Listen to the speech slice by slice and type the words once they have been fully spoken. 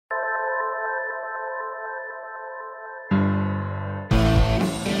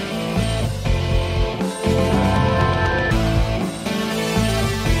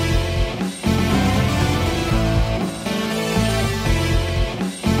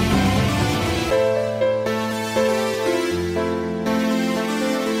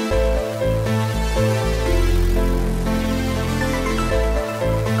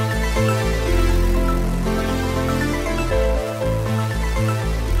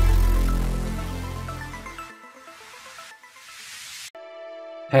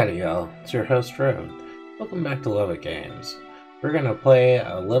Howdy all, it's your host Road. Welcome back to Lovettgamez. We're gonna play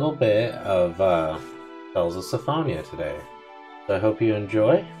a little bit of Tales of Symphonia today. So I hope you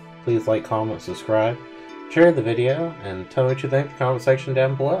enjoy. Please like, comment, subscribe, share the video, and tell me what you think in the comment section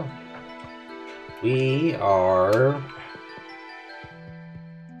down below. We are...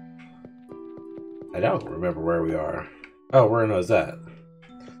 I don't remember where we are. Oh, we're in Ozette.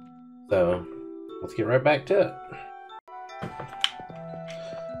 So, let's get right back to it.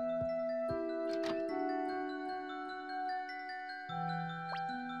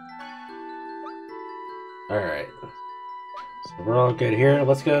 Alright, so we're all good here.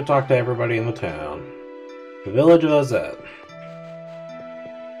 Let's go talk to everybody in the town. The village of Ozette.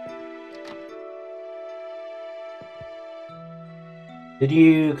 Did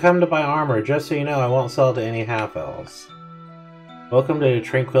you come to buy armor? Just so you know, I won't sell to any half-elves. Welcome to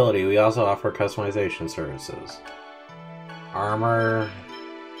Tranquility. We also offer customization services. Armor.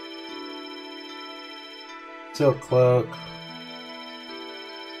 Silk cloak.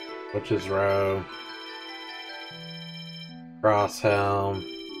 Witch's robe. Cross helm,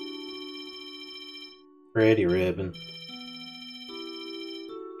 pretty ribbon,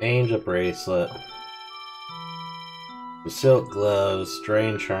 angel bracelet, the silk gloves,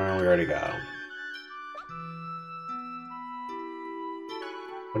 strange charm. We already got them.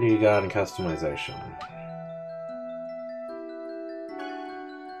 What do you got in customization?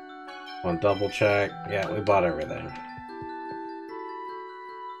 Want to double check? Yeah, we bought everything.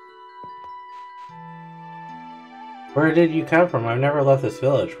 Where did you come from? I've never left this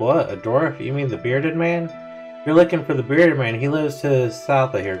village. What? A dwarf? You mean the bearded man? If you're looking for the bearded man, he lives to the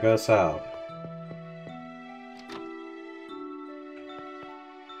south of here. Go south.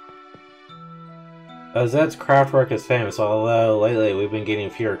 Ozette's craftwork is famous, although lately we've been getting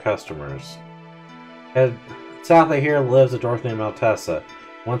fewer customers. Head south of here lives a dwarf named Maltesa.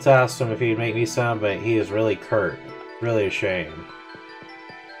 Once asked him if he'd make me some, but he is really curt. Really a shame.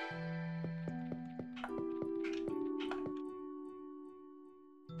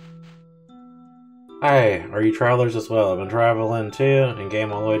 Hi, are you travelers as well? I've been traveling too and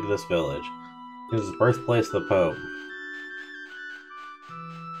came all the way to this village. This is the birthplace of the Pope.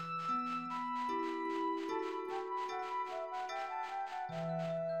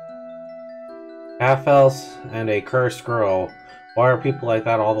 Half-elves and a cursed girl. Why are people like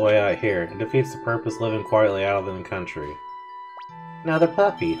that all the way out here? It defeats the purpose living quietly out in the country. Another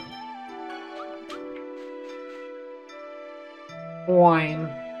puppy.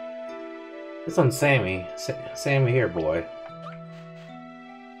 Wine. This one's Sammy. Sammy here, boy.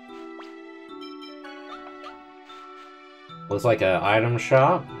 Looks like an item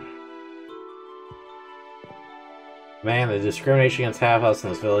shop. Man, the discrimination against half-elves in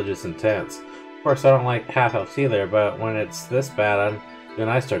this village is intense. Of course, I don't like half-elves either, but when it's this bad, then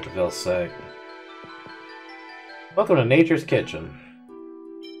I start to feel sick. Welcome to Nature's Kitchen.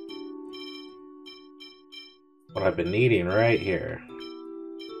 What I've been needing right here.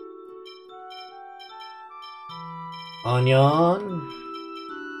 Onion.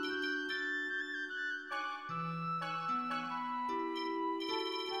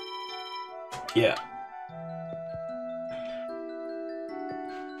 Yeah.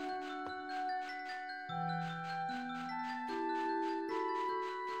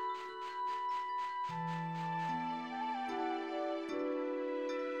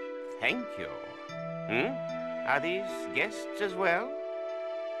 Thank you. Are these guests as well?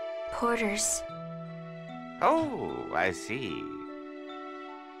 Porters. Oh, I see.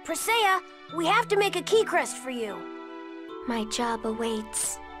 Presea, we have to make a key crest for you. My job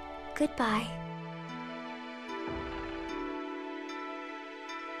awaits. Goodbye.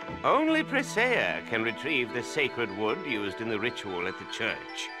 Only Presea can retrieve the sacred wood used in the ritual at the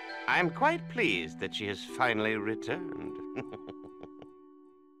church. I'm quite pleased that she has finally returned.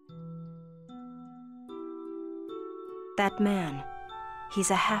 That man,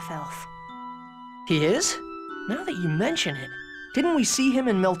 he's a half-elf. He is? Now that you mention it, didn't we see him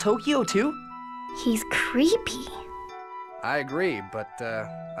in Meltokyo too? He's creepy. I agree, but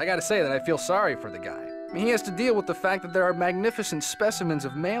I gotta say that I feel sorry for the guy. I mean, he has to deal with the fact that there are magnificent specimens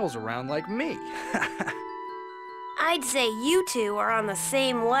of males around like me. I'd say you two are on the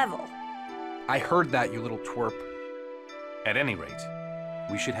same level. I heard that, you little twerp. At any rate,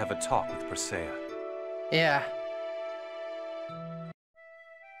 we should have a talk with Presea. Yeah.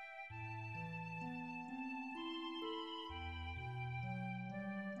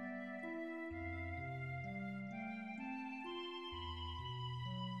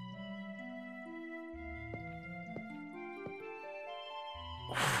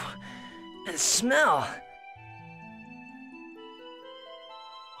 The smell.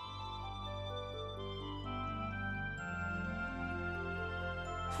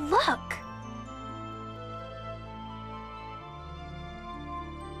 Look!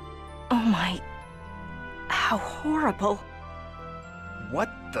 Oh my... How horrible. What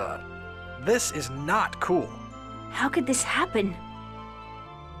the? This is not cool. How could this happen?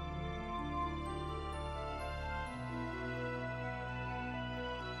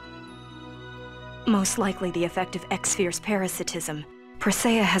 Most likely the effect of X-Sphere's parasitism.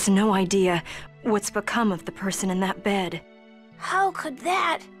 Presea has no idea what's become of the person in that bed. How could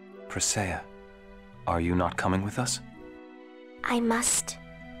that? Presea, are you not coming with us? I must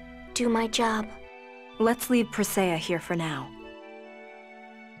do my job. Let's leave Presea here for now.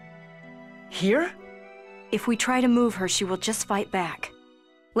 Here? If we try to move her, she will just fight back.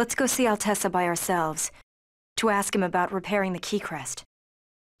 Let's go see Altessa by ourselves, to ask him about repairing the key crest.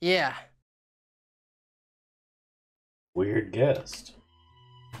 Yeah. Weird guest.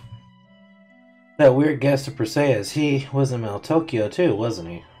 That weird guest of Presea's, he was in Tokyo too, wasn't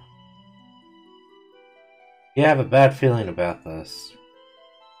he? Yeah, I have a bad feeling about this.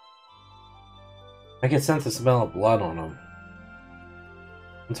 I can sense the smell of blood on him.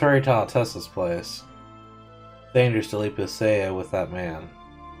 Let's hurry to Altessa's place. It's dangerous to leave Presea with that man.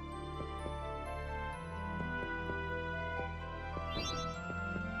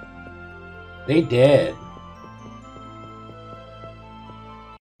 They did.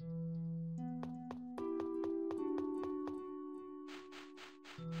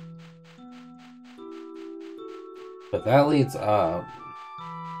 But that leads up.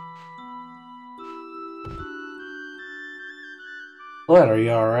 Colette, are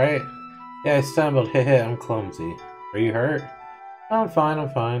you alright? Yeah, I stumbled. Heh, I'm clumsy. Are you hurt? Oh, I'm fine, I'm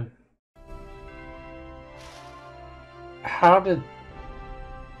fine. How did...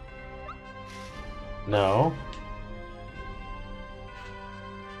 No.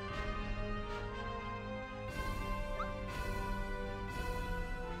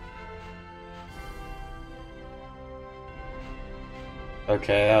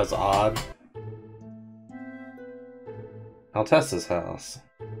 Okay, that was odd. Altessa's house.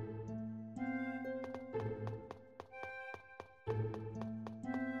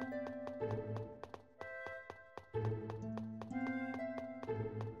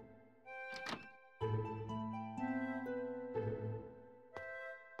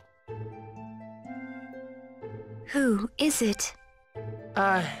 Who is it?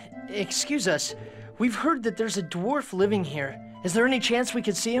 Excuse us. We've heard that there's a dwarf living here. Is there any chance we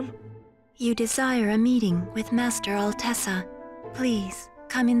could see him? You desire a meeting with Master Altessa. Please,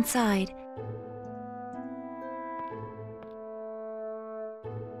 come inside.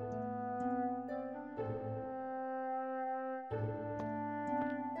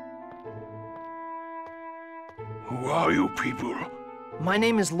 Who are you people? My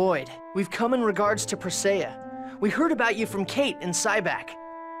name is Lloyd. We've come in regards to Presea. We heard about you from Kate in Cyback.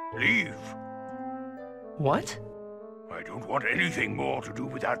 Leave. What? I don't want anything more to do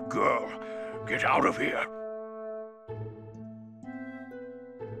with that girl. Get out of here.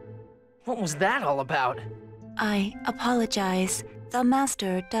 What was that all about? I apologize. The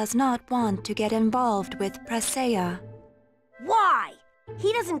Master does not want to get involved with Presea. Why?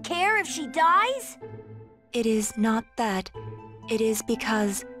 He doesn't care if she dies? It is not that. It is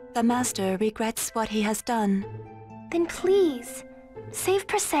because the Master regrets what he has done. Then please, save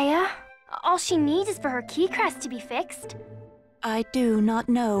Presea. All she needs is for her key crest to be fixed. I do not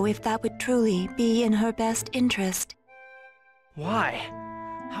know if that would truly be in her best interest. Why?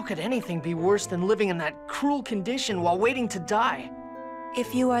 How could anything be worse than living in that cruel condition while waiting to die?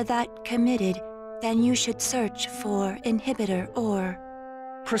 If you are that committed, then you should search for inhibitor ore.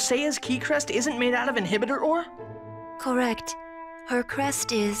 Presea's key crest isn't made out of inhibitor ore? Correct. Her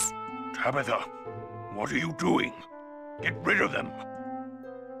crest is... Tabitha, what are you doing? Get rid of them.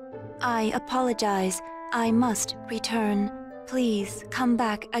 I apologize. I must return. Please come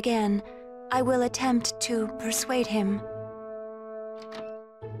back again. I will attempt to persuade him.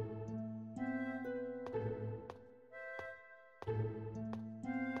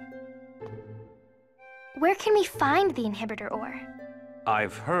 Where can we find the inhibitor ore?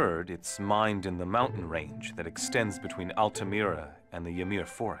 I've heard it's mined in the mountain range that extends between Altamira and the Ymir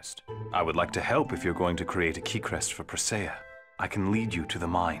forest. I would like to help if you're going to create a key crest for Presea. I can lead you to the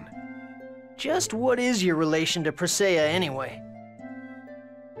mine. Just what is your relation to Presea anyway?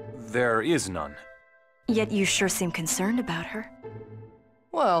 There is none. Yet you sure seem concerned about her.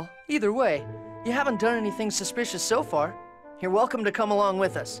 Well, either way, you haven't done anything suspicious so far. You're welcome to come along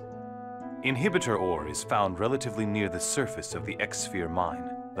with us. Inhibitor ore is found relatively near the surface of the X-Sphere mine.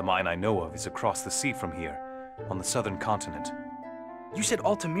 The mine I know of is across the sea from here, on the southern continent. You said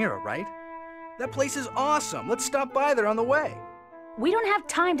Altamira, right? That place is awesome. Let's stop by there on the way. We don't have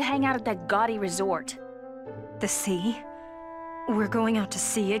time to hang out at that gaudy resort. The sea? We're going out to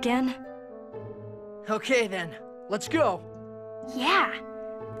sea again? Okay then, let's go. Yeah,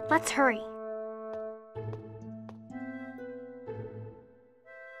 let's hurry.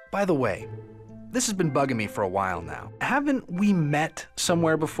 By the way, this has been bugging me for a while now. Haven't we met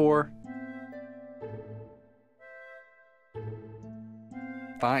somewhere before?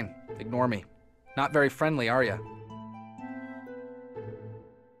 Fine, ignore me. Not very friendly, are ya?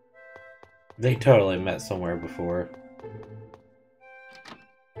 They totally met somewhere before.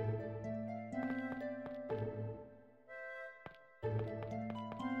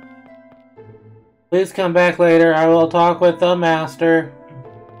 Please come back later. I will talk with the master.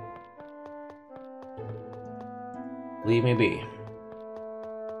 Leave me be.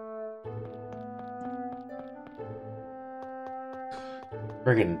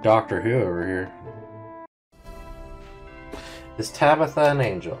 Friggin' Doctor Who over here. Is Tabitha an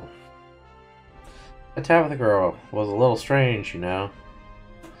angel? The Tabitha girl was a little strange, you know.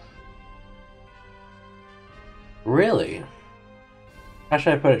 Really? How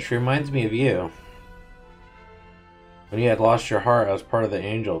should I put it? She reminds me of you. When you had lost your heart as part of the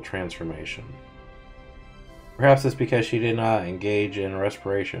angel transformation. Perhaps it's because she did not engage in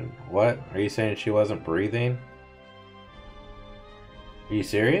respiration. What? Are you saying she wasn't breathing? Are you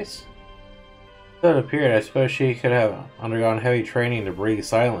serious? So it appeared. I suppose she could have undergone heavy training to breathe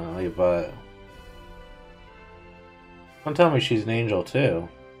silently, but... Don't tell me she's an angel too.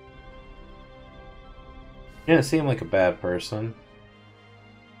 She didn't seem like a bad person.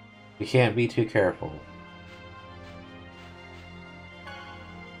 You can't be too careful.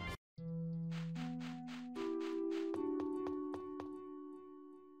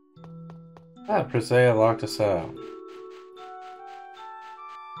 Ah, Presea locked us out.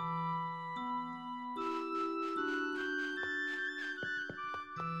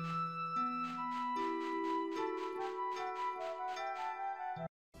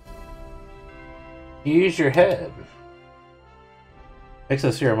 You use your head. Makes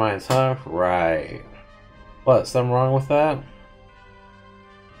us see our minds, huh? Right. What, something wrong with that?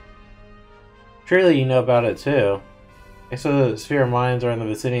 Surely you know about it too. So the sphere of minds are in the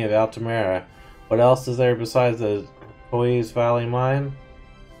vicinity of Altamira. What else is there besides the Toys Valley mine?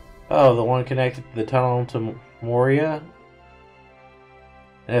 Oh, the one connected to the tunnel to Moria?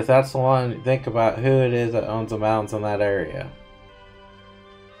 And if that's the one, think about who it is that owns the mountains in that area.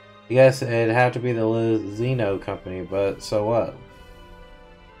 I guess it'd have to be the Zeno company, but so what?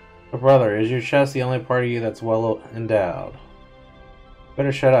 Oh, brother, is your chest the only part of you that's well endowed?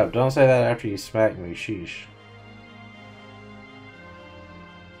 Better shut up. Don't say that after you smack me, sheesh.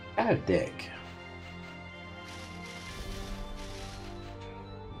 Kind of dick.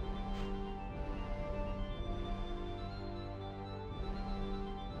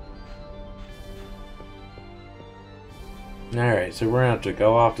 Alright, so we're gonna have to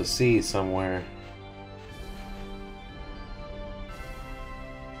go off to sea somewhere.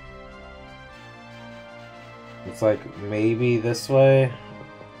 It's like maybe this way.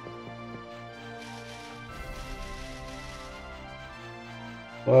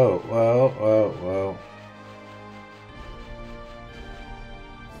 Whoa, whoa, whoa, whoa.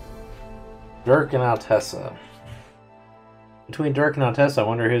 Dirk and Altessa. Between Dirk and Altessa, I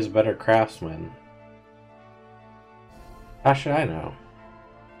wonder who's a better craftsman. How should I know?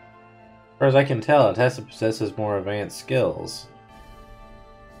 As far as I can tell, Altessa possesses more advanced skills.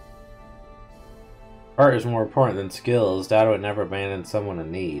 Art is more important than skills. Dad would never abandon someone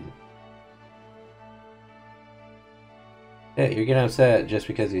in need. Yeah, you're getting upset just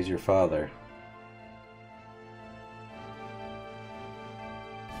because he's your father.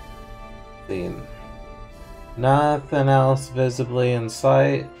 Seeing nothing else visibly in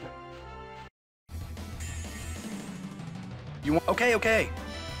sight. You want? Okay.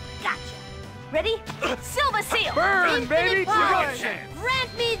 Gotcha. Ready? Silver Seal! Burn, baby! Powers. You got a chance.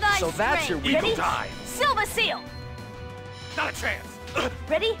 Grant me thy So that's your strength. Eagle Ready? dive. Silver Seal! Not a chance.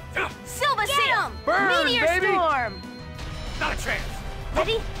 Ready? Silver Get Seal! 'em! Burn, Meteor baby! Storm! Not a chance.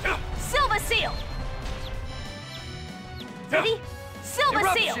 Ready? Silver Seal! Ready? Silver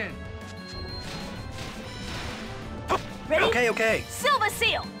Seal! Eruption! Ready? Okay. Silver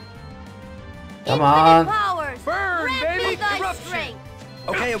Seal! Come on. Powers. Burn, Grant baby! me thy Eruption! strength.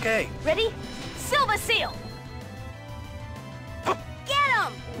 Okay. Ready? Silver Seal! Get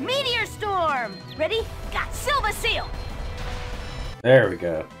 'em! Meteor Storm! Ready? Got Silver Seal! There we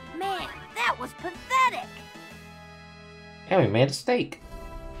go. Man, that was pathetic. And we made a steak.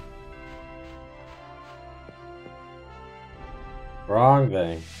 Wrong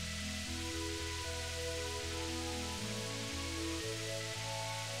thing.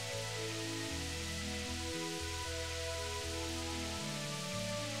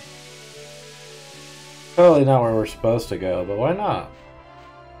 Totally not where we're supposed to go, but why not?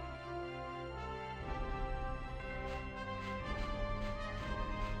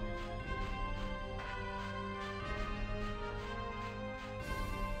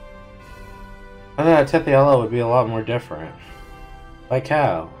 I thought Tethe'alla would be a lot more different. Like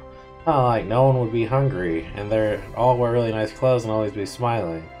how? Oh, like no one would be hungry, and they're all wear really nice clothes and always be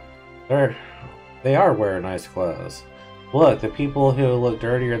smiling. They are wearing nice clothes. Look, the people who look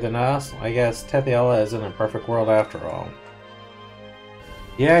dirtier than us, I guess Tethe'alla isn't a perfect world after all.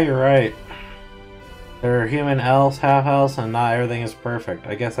 Yeah, you're right. There are human elves, half-elves, and not everything is perfect.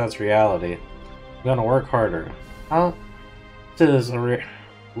 I guess that's reality. I'm gonna work harder. Huh? This is a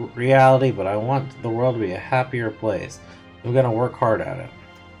reality, but I want the world to be a happier place. I'm gonna work hard at it.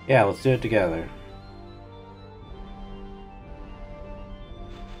 Yeah, let's do it together.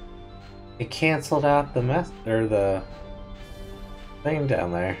 It canceled out the thing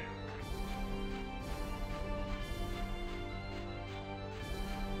down there.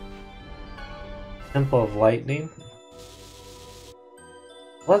 Temple of Lightning.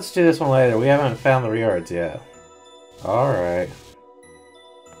 Let's do this one later. We haven't found the rewards yet. Alright.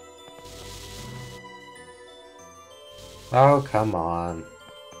 Oh, come on.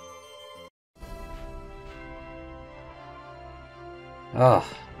 Ugh.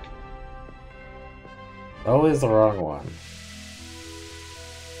 Always the wrong one.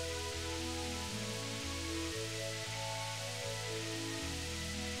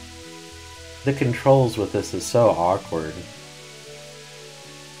 The controls with this is so awkward.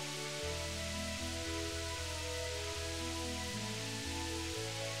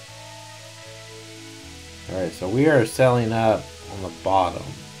 Alright, so we are selling up on the bottom.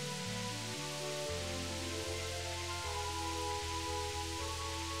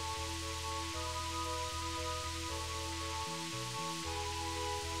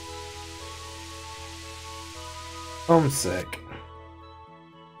 Homesick.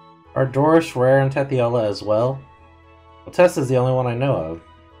 Are Doris rare in Tethe'alla as well? Well, Tessa's the only one I know of.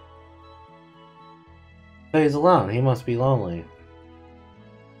 So he's alone. He must be lonely.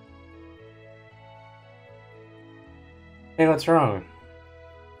 Hey, what's wrong?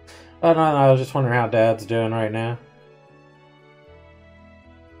 Oh, no, I was just wondering how Dad's doing right now.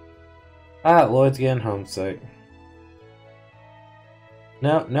 Ah, Lloyd's getting homesick.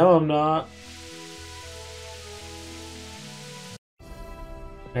 No, I'm not.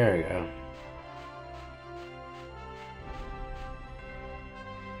 There we go.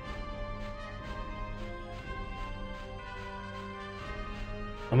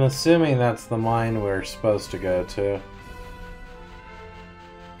 I'm assuming that's the mine we're supposed to go to.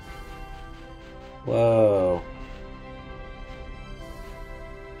 Whoa.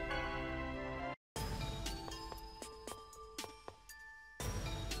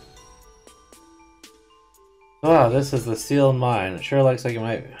 Wow, this is the sealed mine. It sure looks like it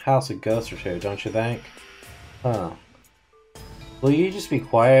might house a ghost or two, don't you think? Huh. Will you just be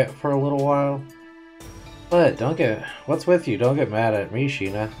quiet for a little while? What's with you? Don't get mad at me,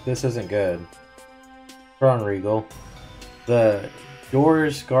 Sheena. This isn't good. We're on Regal. The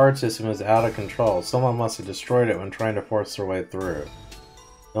door's guard system is out of control. Someone must have destroyed it when trying to force their way through.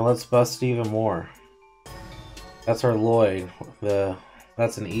 Now let's bust it even more. That's our Lloyd.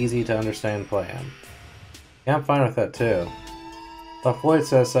 That's an easy to understand plan. Yeah, I'm fine with that too. If Lloyd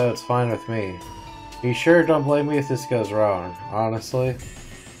says so, it's fine with me. You sure don't blame me if this goes wrong, honestly?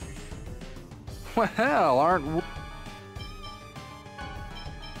 Well, aren't we?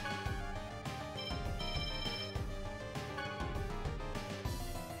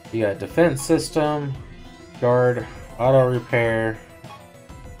 You got defense system, guard, auto repair.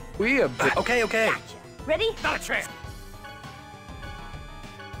 We a bit. Okay. Gotcha. Ready? Not a chance.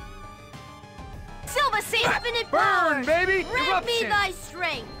 Silver Seal! Infinite Burn, powers! baby! Grant me Eruption! thy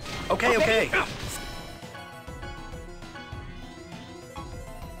strength! Okay.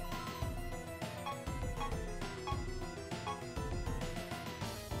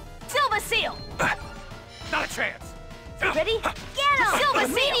 Silver Seal! Not a chance. Ready? Get him! Silver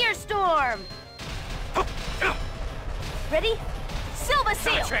Meteor Storm! Ready? Silver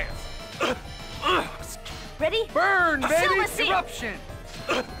Seal! Not a chance. Ready? Burn, baby! Silver Seal! Eruption!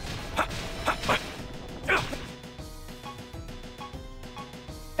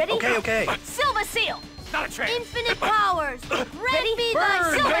 Ready? Okay. Silver Seal! Not a chance. Infinite powers! Grant me thy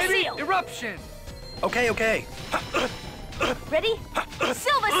Burn, Silver baby! Seal! Eruption! Okay. Ready?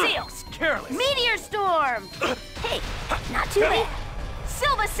 Silver Seal! Careless. Meteor Storm! Hey, not too bad.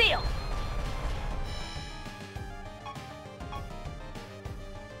 Silver Seal!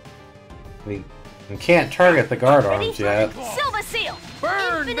 We You can't target the guard arms yet. Silver Seal!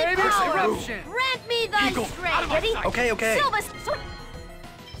 Burn, Infinite baby! power! Eruption! Grant me thy strength! Ready? Okay, okay. Silver Seal!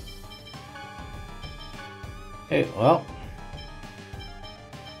 Okay, well.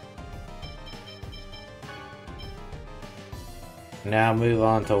 Now move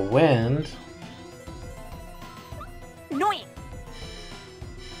on to wind. Annoying!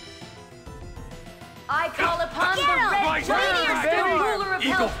 I call upon the Red Giant, the ruler of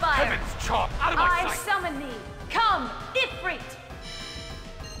Hellfire. Heavens, chop out of my I sight! summon thee. Come, Ifrit!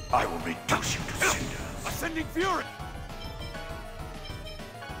 I will reduce you to cinders. Ascending fury!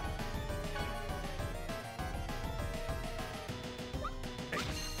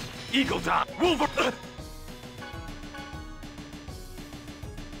 Eagle down! Wolverine!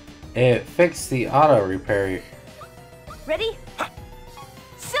 It fixed the auto repair. Ready?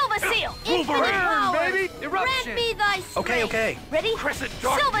 Silver Seal! Infinite Wolverine, power! baby! Eruption! Grant me thy strength! Okay, okay. Ready? Crescent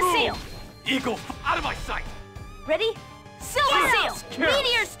dark Silver moon. Seal! Eagle, out of my sight! Ready? Silver Seal!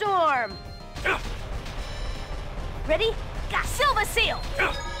 Meteor Storm! Ready? Silver Seal!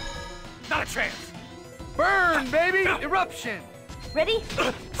 Not a chance! Burn, baby! Eruption! Ready?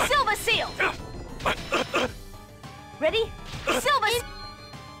 Silver Seal! Ready? Silver Seal!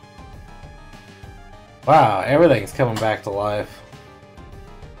 Wow, everything's coming back to life.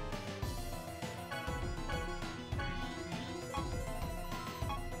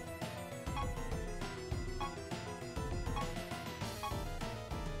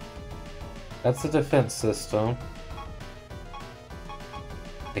 That's the defense system.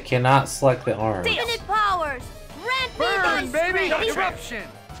 I cannot select the arms. Infinite powers! Grant me thy Burn, baby! strength! Eruption!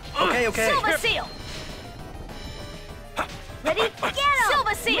 Okay, okay. Silver Seal! Ready? Get him!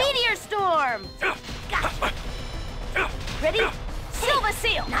 Silver Seal! Meteor Storm! Gotcha. Ready? Silver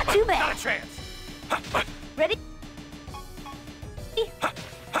Seal! Not too Not bad. a chance! Ready?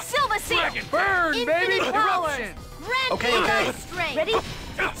 Silver Seal! Dragon! Burn, baby! Infinite powers! Eruption! Grant Okay, me okay. thy strength! Ready?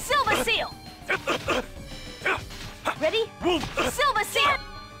 Silver Seal! Ready? Silver Seal!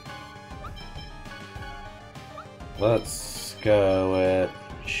 Let's go with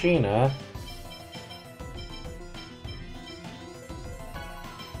Sheena.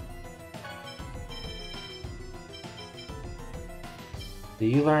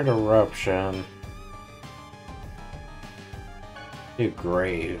 You learned Eruption. Do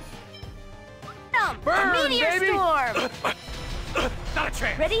Grave. Burn, Meteor baby! Storm! Not a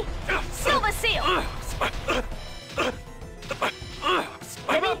chance! Ready? Silver Seal!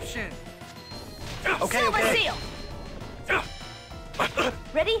 Ready? Eruption! Okay, Silver okay. Seal!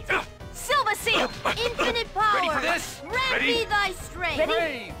 Ready? Silver Seal! Infinite power! Ready for this? Grant Ready? me thy strength! Ready?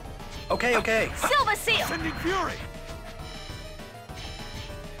 Brave! Okay, okay. Silver Seal! Ascending fury!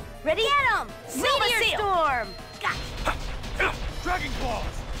 Ready? Get him! Meteor Storm! Gotcha. Dragon claws!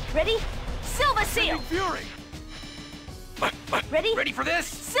 Ready? Silver Seal! Ascending fury! Ready? Ready for this?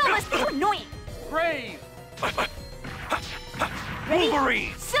 Silver Seal! Annoying! Brave! Ready?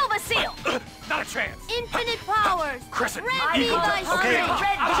 Wolverine! Silver Seal! Not a chance! Infinite powers! Crescent Grant me Eagle! thy Okay. strength!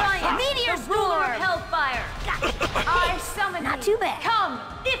 Red Giant, Meteor the ruler of Storm! Hellfire. Gotcha. I summon Not thee. too bad. Come,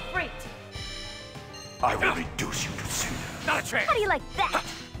 Ifrit! I will reduce you to cinders. Not a chance! How do you like that?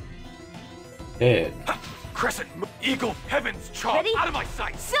 Did. Crescent Eagle! Heavens, chop! Ready? Out of my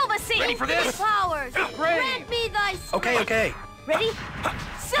sight! Silver Seal! Ready for Infinite this? powers! Brave! Grant me thy strength! Okay, okay. Ready?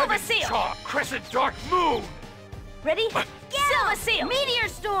 Silver Heavens, Seal! chop! Crescent Dark Moon! Ready? Silver Seal! Meteor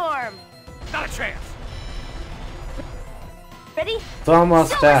Storm! Not a chance! Ready? It's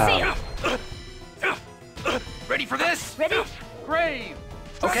almost Silver out. Seal! Ready for this? Ready? Brave!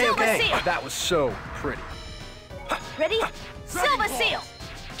 Okay, Silver okay. Seal! That was so pretty. Ready? Silver Claws. Seal!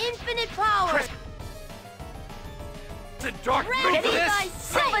 Infinite powers! Crescent Dark Moon! Ready? For this?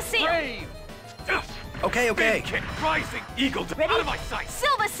 Silver Seal! Brave! Okay, okay. Big kick, rising Eagle! Ready? Out of my sight!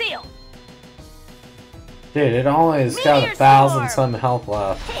 Silver Seal! Dude, it only has got Meteor 1,000 Storm. some health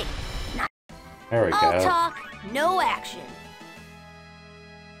left. Hey, There we all go. talk, no action.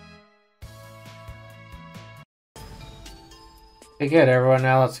 Okay, good, everyone.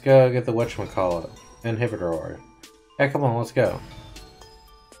 Now let's go get the whatchamacallit. Inhibitor ore. Hey, come on, let's go.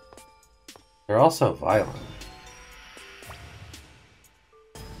 They're also violent.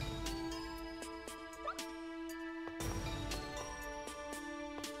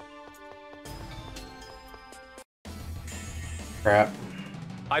 Crap.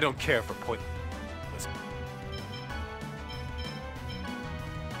 I don't care for pointless.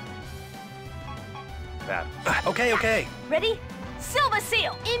 That. Okay, okay. Ready? Silver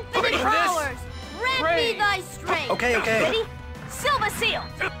Seal! Infinite Ready for this? powers! Grant me Brave. thy strength! Okay, okay. Ready? Silver Seal!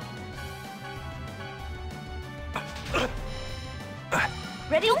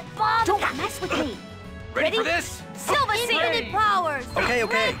 Ready? Don't mess with me. Ready for this? Silver Seal. Infinite powers. Okay.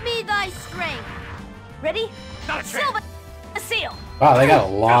 Grant me thy strength. Ready? Not a Silver Seal. Wow, they got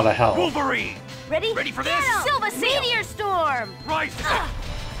a lot of help. Wolverine! Ready? Ready for this? Silver Seal. Meteor Storm. Rise!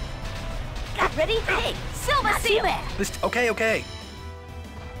 Ready? Hey, Silver Seal. Okay.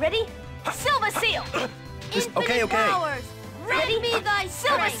 Ready? Silver Seal. Infinite powers. Ready? Me thy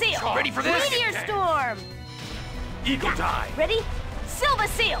Silver Seal. Ready for this? Meteor Storm. Eagle Die! Ready? Silver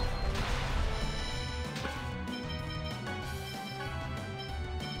Seal.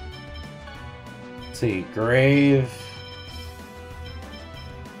 Let's see, Grave.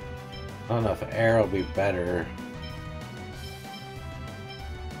 I don't know if air will be better.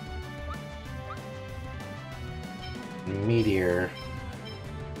 Meteor.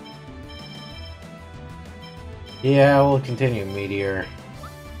 Yeah, we'll continue Meteor.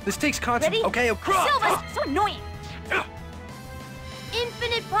 This takes concentration. Okay. Silver. So annoying.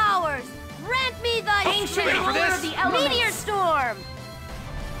 Infinite powers. Grant me thy Ancient strength. ruler of the elements. Meteor Storm.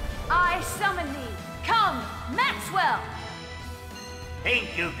 I summon thee. Come, Maxwell.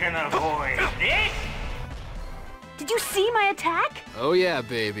 Think you can avoid this? Did you see my attack? Oh yeah,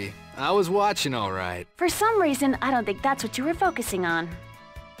 baby. I was watching all right. For some reason, I don't think that's what you were focusing on.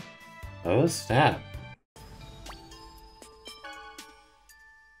 Oh, snap.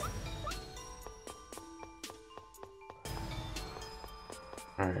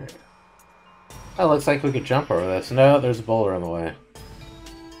 Alright. That looks like we could jump over this. No, there's a boulder in the way.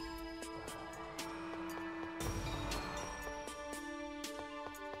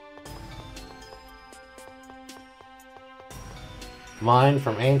 Mine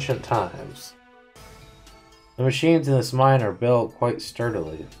from ancient times. The machines in this mine are built quite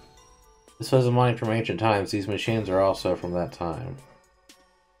sturdily. This was a mine from ancient times. These machines are also from that time.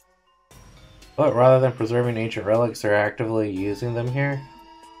 But rather than preserving ancient relics, they're actively using them here?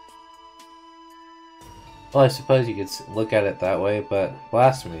 Well, I suppose you could look at it that way, but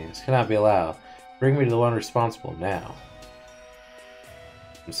blasphemy, this cannot be allowed. Bring me to the one responsible now.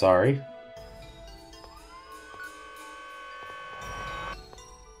 I'm sorry?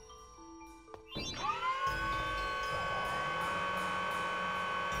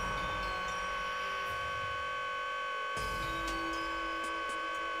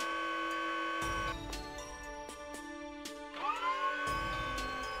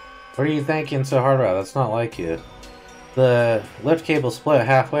 What are you thinking so hard about? That's not like you. The lift cable split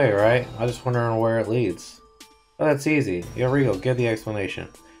halfway, right? I'm just wondering where it leads. Oh, that's easy. Yo, Regal, give the explanation.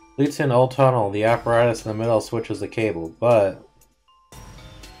 Leads to an old tunnel. The apparatus in the middle switches the cable, but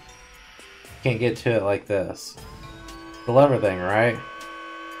can't get to it like this. The lever thing, right?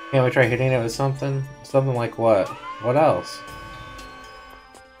 Can't we try hitting it with something? Something like what? What else?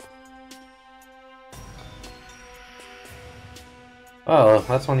 Oh,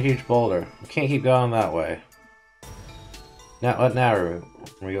 that's one huge boulder. We can't keep going that way. Now, what now,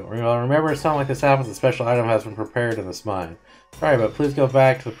 remember, something like this happens, a special item has been prepared in this mine. Alright, but please go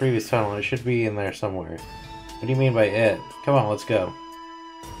back to the previous tunnel. It should be in there somewhere. What do you mean by it? Come on, let's go.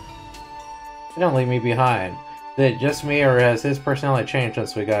 Don't leave me behind. Is it just me, or has his personality changed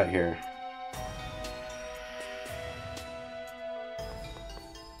since we got here?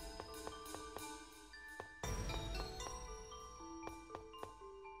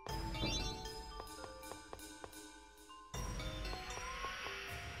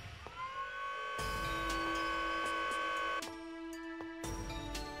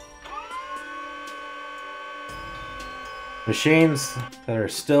 Machines that are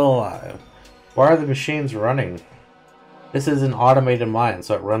still alive. Why are the machines running? This is an automated mine,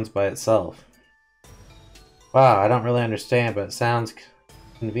 so it runs by itself. Wow, I don't really understand, but it sounds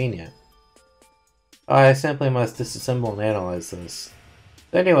convenient. I simply must disassemble and analyze this.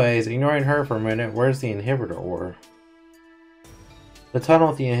 Anyways, ignoring her for a minute, where's the inhibitor ore? The tunnel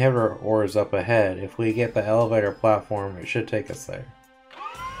with the inhibitor ore is up ahead. If we get the elevator platform, it should take us there.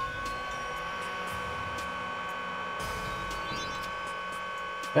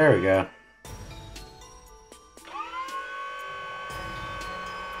 There we go.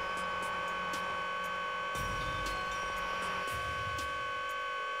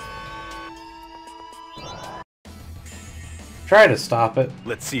 Try to stop it.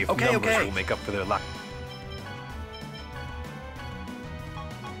 Let's see if numbers will make up for their lack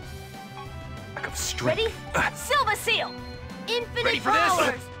of strength. Ready? Silver Seal! Infinite Ready for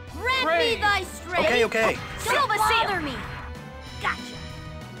powers! this? Grant me thy strength! Okay. Silver Seal! Me. Gotcha.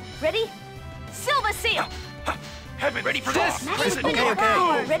 Ready? Silver Seal! Heaven, ready for this? Listen, Okay.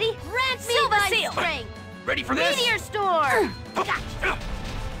 Ready? Grant me thy strength! Ready for this? Meteor Storm! Gotcha.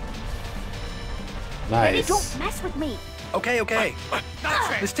 Nice. Ready? Don't mess with me. Okay.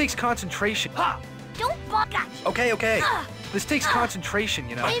 This takes concentration. Don't bug. Okay. This takes concentration,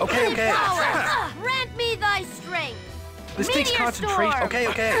 you know. Infinite Okay. power. Grant me thy strength. This takes Meteor concentration.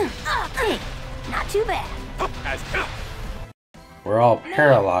 storm. Okay. Not too bad. We're all That was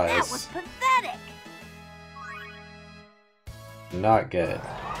paralyzed. pathetic. Not good.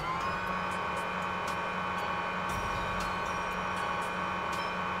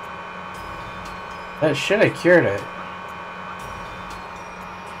 That should have cured it.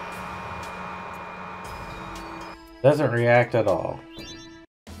 Doesn't react at all.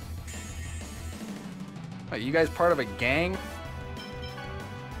 Are you guys part of a gang?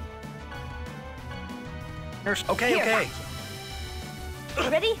 Okay.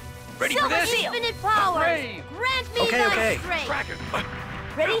 Ready? Ready for this? Infinite power. Raine. Grant me Okay. thy strength. Dragon.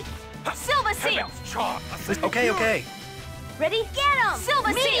 Ready? Silver seal. Charm. Okay. Ready? Get him.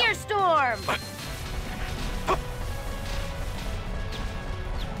 Silver Meteor storm.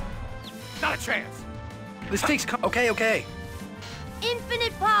 Not a chance. This takes okay.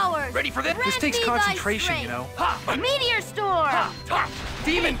 Infinite powers. Ready for this? This takes Grant me thy concentration, you strength. know. Meteor storm.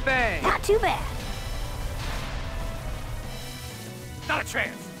 Demon Fang. Not too bad. Not a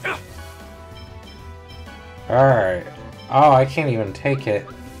chance. Alright. Oh, I can't even take it.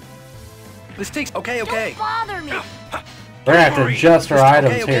 This takes okay. Don't bother me. We're gonna have to adjust our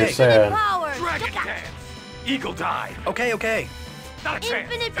items here Infinite soon. powers. Dragon dance. Eagle dive. Okay. Not a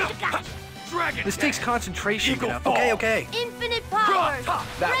chance. Infinite Dragon This takes dance. concentration, Eagle you know. fall. Okay. Infinite powers. That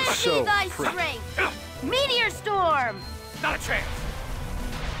Grant was so me thy pretty. strength. Meteor storm. Not a chance.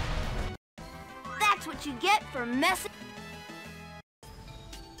 That's what you get for messing.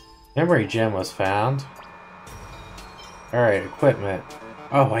 Memory gem was found. Alright, equipment.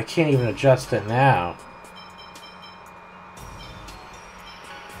 Oh, I can't even adjust it now.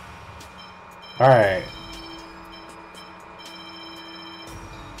 Alright.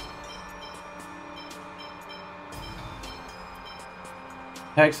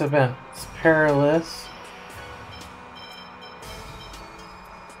 Hex events perilous.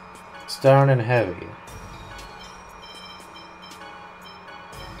 Stone and heavy.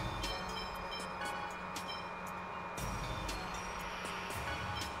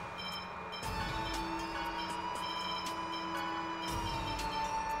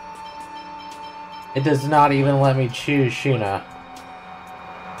 It does not even let me choose Sheena.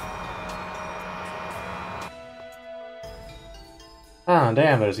 Oh,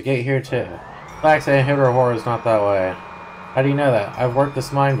 damn, there's a gate here too. Black sand inhibitor horror is not that way. How do you know that? I've worked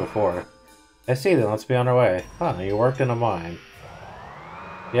this mine before. I see, then let's be on our way. Huh, you worked in a mine.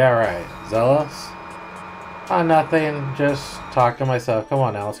 Yeah, right. Zelos? Oh, nothing. Just talk to myself. Come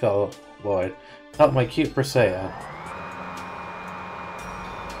on now, let's go, Lloyd. Help my cute Presea.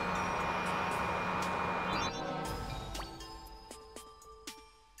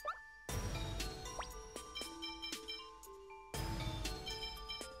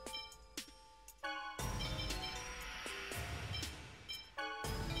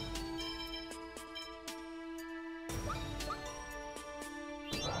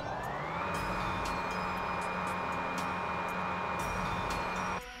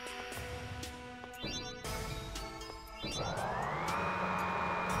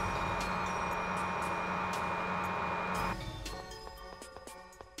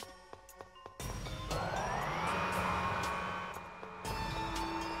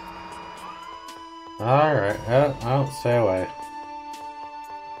 Alright, oh, stay away.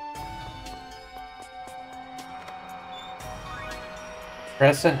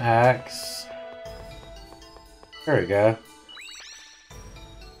 Crescent axe. There we go.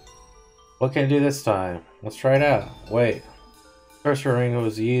 What can I do this time? Let's try it out. Wait. Sorcerer ring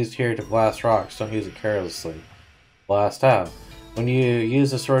was used here to blast rocks. Don't use it carelessly. Blast out. When you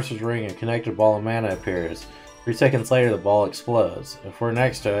use the sorcerer's ring, a connected ball of mana appears. 3 seconds later, the ball explodes. If we're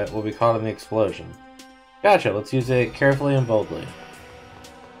next to it, we'll be caught in the explosion. Gotcha, let's use it carefully and boldly.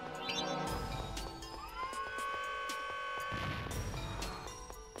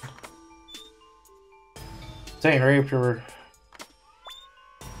 Saint Rapier.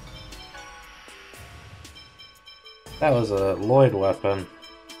 That was a Lloyd weapon.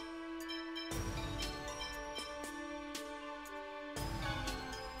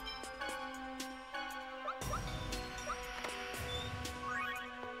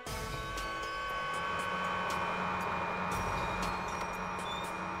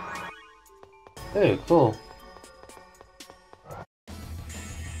 Hey, cool.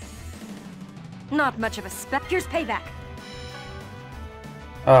 Not much of a spec. Here's payback.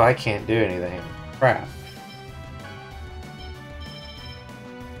 Oh, I can't do anything. Crap.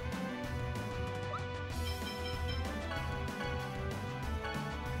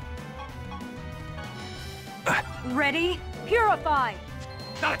 Ready? Purify!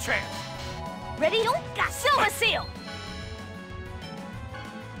 Not a chance! Ready? Got Silver Seal!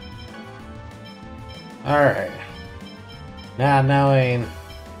 Alright. Now knowing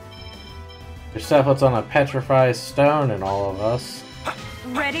there's stuff that's on a petrified stone in all of us.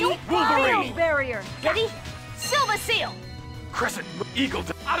 Ready? Field barrier! Ready? Silver Seal! Crescent Eagle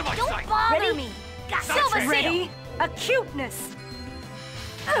out of my Don't sight! bother Ready? me! Got Not a Silver chance. Seal! Ready? Acuteness!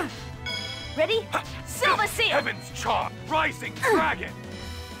 Ready? Silver Seal! Heaven's Charm! Rising Dragon!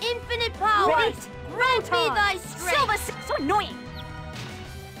 Infinite power! Ready? Grant me Proton. thy strength! Silver Seal! So annoying!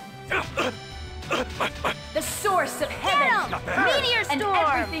 The source of Get heaven! him! Meteor And Storm!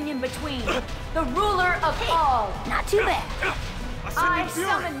 everything in between! The ruler of all! Not too bad! I Ascending Fury!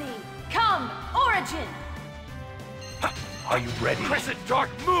 summon thee! Come, Origin! Are you ready? Crescent Dark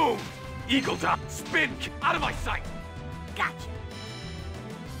Moon! Eagle Dot! Spin! Out of my sight! Gotcha!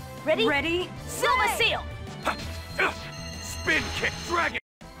 Ready? Ready? Silver Seal! Spin Kick! Dragon!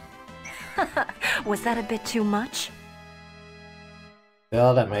 Was that a bit too much?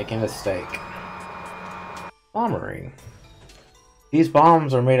 Failed at making a mistake. Bombering. These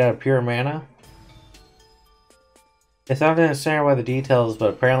bombs are made out of pure mana. It's not understand why the details,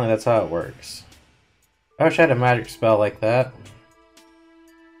 but apparently that's how it works. I wish I had a magic spell like that.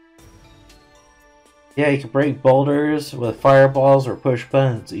 Yeah, you can break boulders with fireballs or push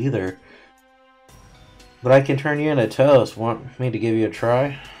buttons, either. But I can turn you into toast. Want me to give you a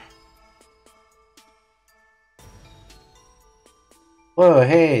try? Whoa,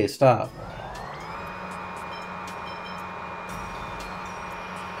 hey, stop.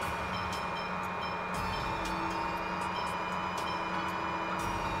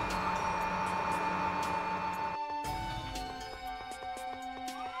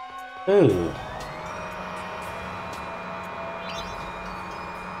 Ooh.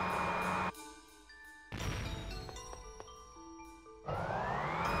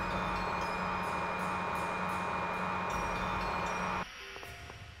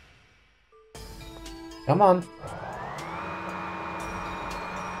 Come on.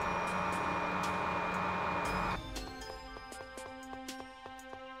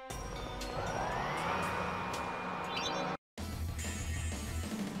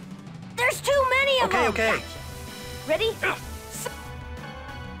 There's too many of them! Okay. Ready?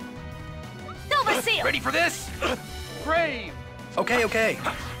 Silver Seal! Ready for this? Brave! Okay.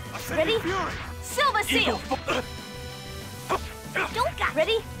 Ready? Silver Seal! Don't got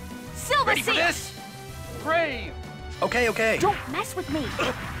ready? Silver Ready for Seal! this? Brave! Okay. Don't mess with me!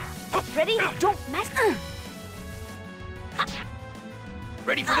 Ready? Don't mess.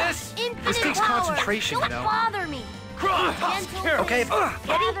 Ready for this? Infinite This takes power. concentration, Don't you know. bother me! Cross! Gentle Okay.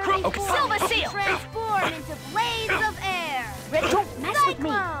 Gather me Okay. Silver Seal! Transform into blades of air! Ready? Don't mess with me!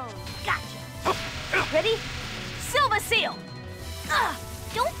 Gotcha! Ready? Silver Seal!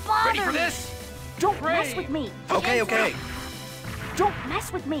 Don't bother Ready for me! this? Don't mess with me! Okay. Don't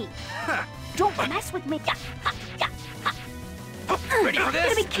mess with me! Don't mess with me! Ready for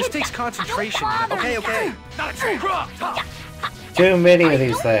this? This takes concentration. Don't bother me. Okay. Not a true cross! Too many of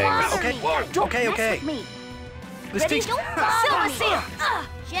these Don't things. bother Okay. me. Don't Okay. mess with me. This Ready? takes. Don't bother me. Silver Seal!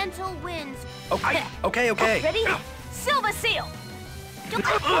 Gentle winds. Okay. Ready? Silver Seal!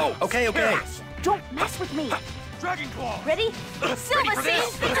 Okay. Don't mess with me. Dragon Claw! Ready? Silver for Seal!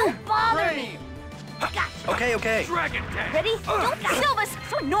 this? Don't bother me. Brave! Gotcha. Okay. Dragon Death! Ready? Don't Silver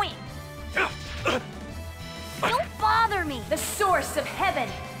so annoying. Don't bother me. The source of heaven,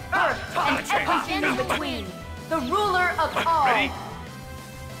 earth, and everything in between! The ruler of all! Ready?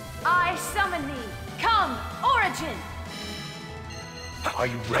 I summon thee! Come, Origin! Are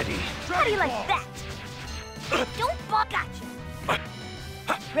you ready? How do you like that? Don't bother. Gotcha.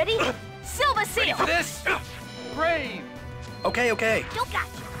 Ready? Silver Seal! Ready for this? Brave! Okay. Don't gotcha.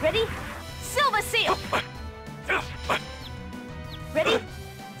 Ready? Silver Seal! Ready?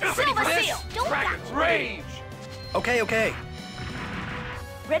 Ready Silver for this? Seal! Don't Dragon gotcha. Rage! Okay.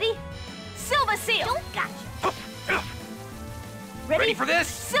 Ready? Silver Seal! Don't gotcha. Ready for this?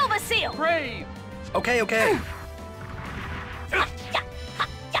 Silver Seal! Brave! Okay.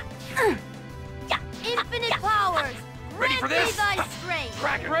 Infinite powers! Ready for Grant me this? thy strength!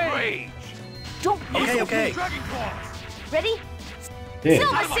 Dragon Rage! Don't Okay. Dragon Claws! Ready? Dude.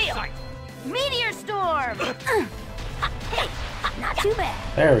 Silver Out of my Seal! sight! Meteor Storm! Hey, not too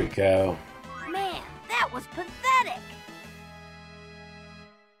bad. There we go. Man, that was pathetic.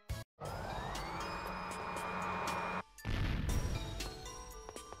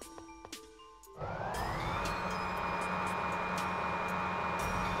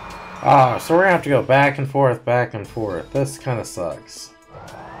 Ah, so we're gonna have to go back and forth. This kind of sucks.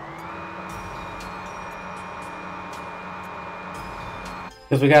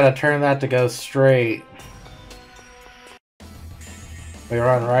 Because we gotta turn that to go straight. We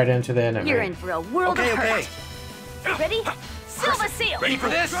run right into the enemy. You're in for a world of hurt. Ready? Silver Seal! Ready for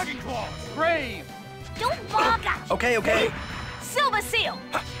this? Dragon Claw! Brave! Don't bog! Gotcha. Okay. Silver Seal!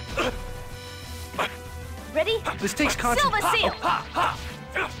 Ready? This takes Silver Seal!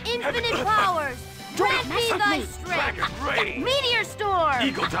 Infinite powers! Grant me thy strength! Dragon Raine! Meteor Storm!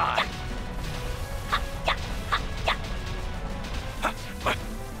 Eagle Dive!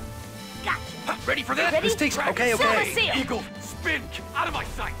 Gotcha! Ready for this? Ready? This takes... Silver Seal! Eagle, spin! Out of my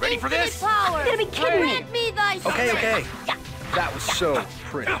sight! Ready for Infinite this? powers! You're gonna be kidding me. Grant me thy strength! Okay. That was so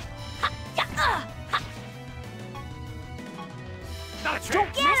pretty. Not a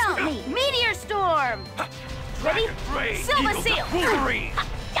Don't chance! get on me! Meteor Storm! Ready? Dragon Raine! Silver Eagle Seal! Dive! Wolverine!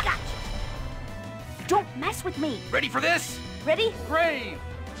 Gotcha! Don't mess with me! Ready for this? Ready? Brave!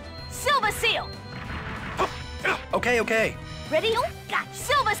 Silver Seal! Okay. Ready? Gotcha!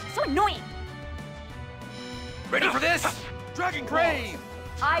 Silver! So annoying! Ready for this? Dragon Claw! Brave!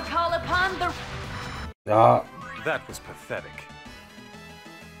 I call upon the... Ah, That was pathetic.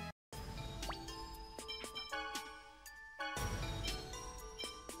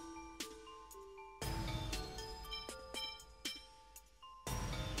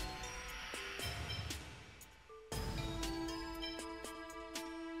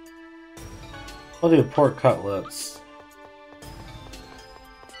 we'll do pork cutlets.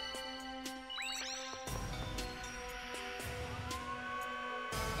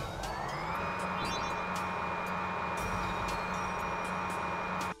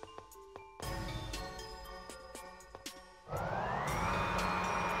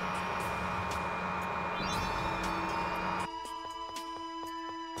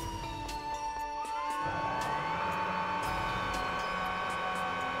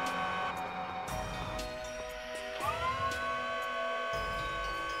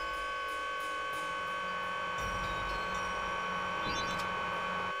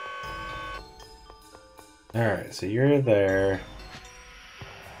 Alright, so you're there.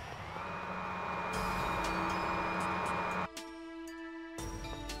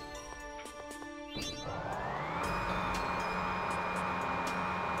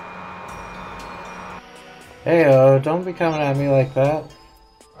 Heyo, don't be coming at me like that.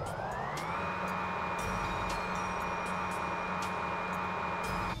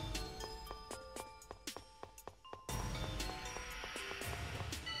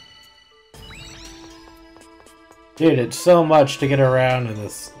 Dude, it's so much to get around in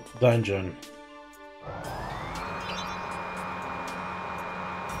this dungeon.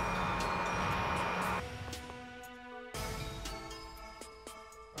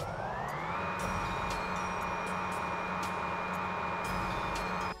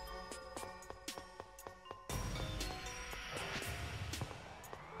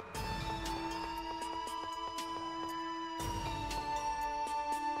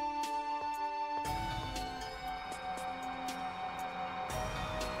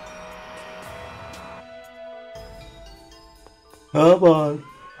 Come on.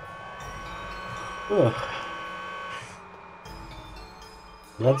 Ugh.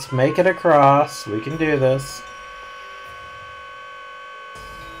 Let's make it across. We can do this.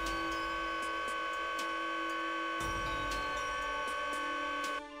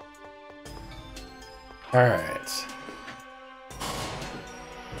 Alright.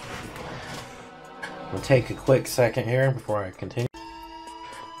 We'll take a quick second here before I continue.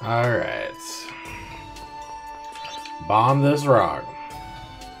 Alright. Bomb this rock.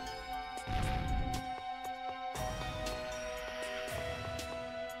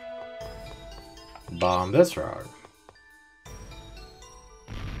 Bomb this rock.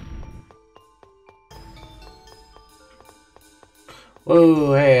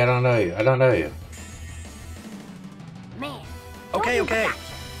 Whoa, hey, I don't know you. I don't know you. Man. Okay.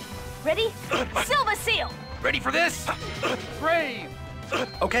 Ready? Silver Seal! Ready for this? Brave!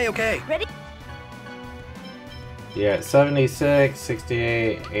 Okay. Ready? Yeah, 76,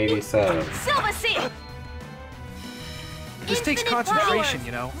 68, 87. Silver Seal! This takes Infinite concentration, powers.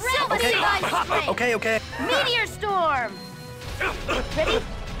 you know. Silver Okay. Seal! Strength. Okay. Meteor Storm! Ready?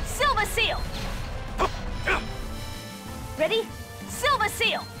 Silver Seal! Ready? Silver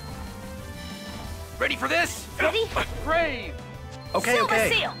Seal! Ready for this? Ready? Brave! Silver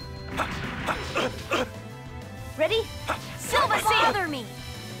Seal! Ready? Silver Seal! Bother me!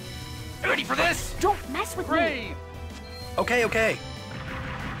 Ready for this? Don't mess with me! Brave! Okay.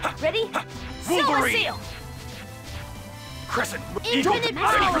 Ready? Silver Wolverine. Seal! Crescent. Infinite Eagle. Ready for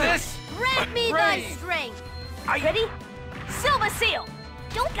powers! this? Grant me thy Brave. strength! Ready? Silver Seal!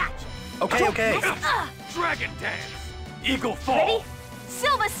 Don't gotcha! Okay. Dragon Dance. Eagle Fall. Ready?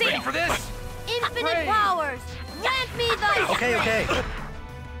 Silver Seal! Ready for this? Infinite Raine. powers! Grant me thy strength!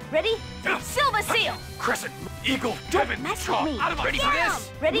 Ready? Silver Seal! Crescent, Eagle, Don't Heaven, mess Chop. with me! Out of my Ready for down.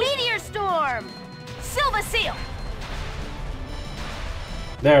 this? Ready? Meteor Storm! Silver Seal!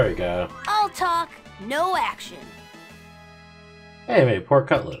 There we go. All talk, no action. Hey, made pork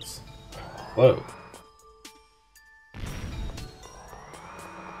cutlets. Whoa.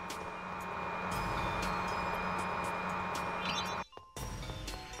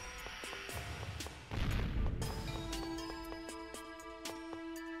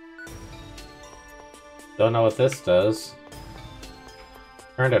 Don't know what this does.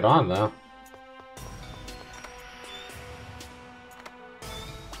 Turned it on though.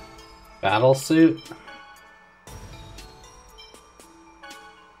 Battle suit?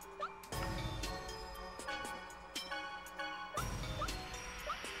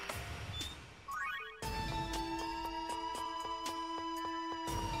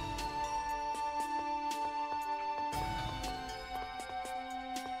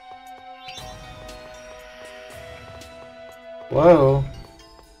 Whoa.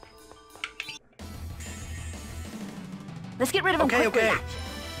 Let's get rid of him quickly.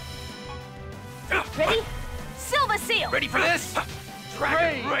 Ready? Silver Seal! Ready for this?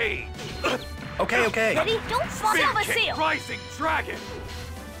 Dragon Rage! Ready? Don't fall. Spin Silver kick, Seal! Rising Dragon!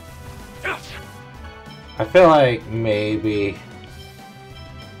 I feel like maybe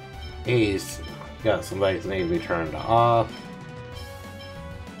he's got some legs that need to be turned off.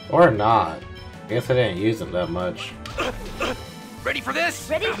 Or not. I guess I didn't use them that much. Ready for this?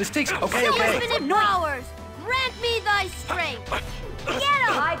 Ready? This takes... Infinite powers! Grant me thy strength! Get him!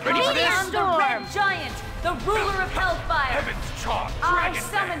 I Ready call for this? down the Red Giant, the ruler of Hellfire. Heaven's Chop! I Dragon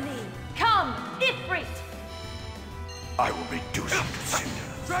summon thee. Come, Ifrit! I will reduce you to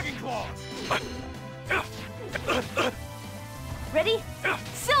cinders. Dragon Claws! Ready?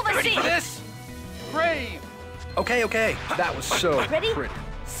 Silver Ready Seal! for this? Brave! Okay. That was so Ready? pretty.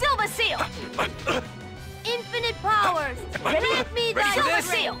 Silver Seal! Infinite powers! Grant me thy Silver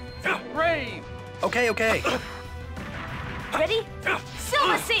Seal! Brave! Ready?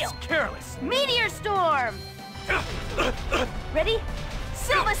 Silver Seal! Careless! Meteor Storm! Ready?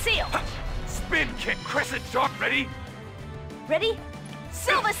 Silver Seal! Spin kick, Crescent Dark, ready? Ready?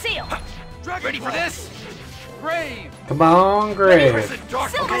 Silver Seal! Ready for this? Brave! Come on, Grave. Crescent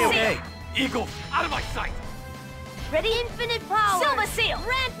Dark, Silver Seal! Eagle, out of my sight! Ready? Infinite powers! Silver Seal!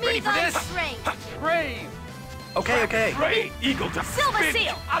 Grant me Ready for thy this? strength! Brave! Ray, Eagle, to Silver spin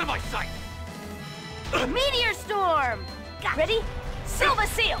Seal! out of my sight! Meteor Storm! Ready? Silver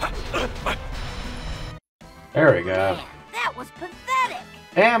Seal! There we go. Man, that was pathetic!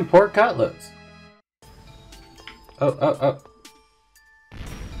 And pork cutlets. Oh.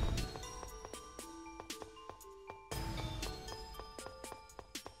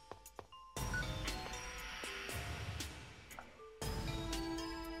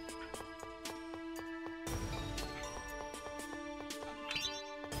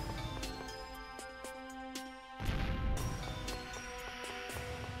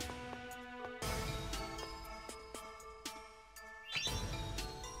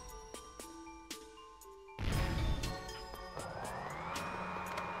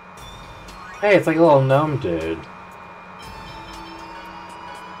 Hey, it's like a little gnome dude.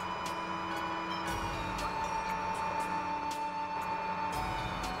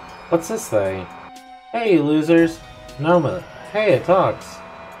 What's this thing? Hey, you losers. Gnome. Hey, it talks.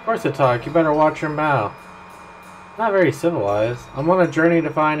 Of course it talks. You better watch your mouth. Not very civilized. I'm on a journey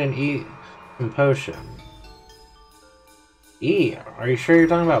to find and eat some potion. Eat? Are you sure you're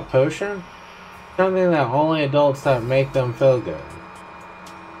talking about potion? Something that only adults that make them feel good.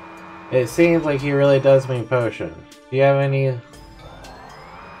 It seems like he really does mean potion. Do you have any...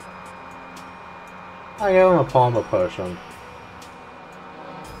 I'll give him a Palma potion.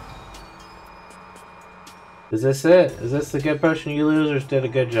 Is this it? Is this the good potion? You losers did a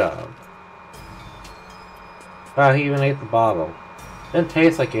good job. Wow, he even ate the bottle. Didn't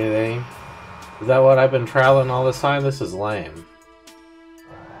taste like anything. Is that what I've been traveling all this time? This is lame.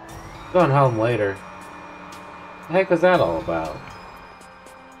 Going home later. What the heck was that all about?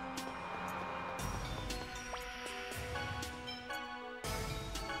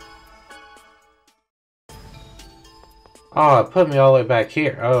 Oh, it put me all the way back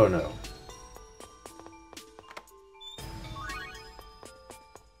here. Oh no.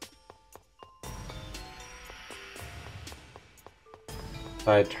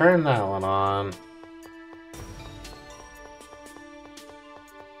 So I turn that one on.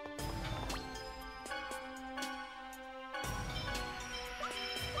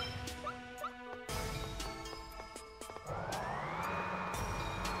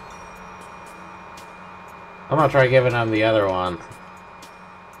 I'm gonna try giving him the other one.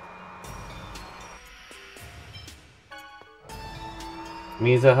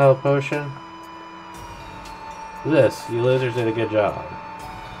 Mizuho potion? This, you losers did a good job.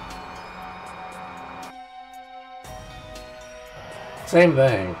 Same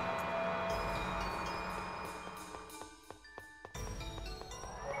thing.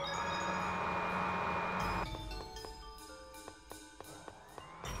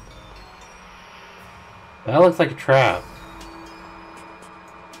 That looks like a trap.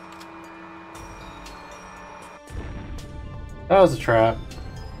 That was a trap.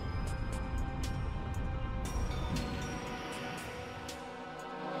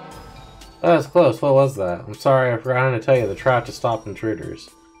 That was close. What was that? I'm sorry, I forgot to tell you the trap to stop intruders.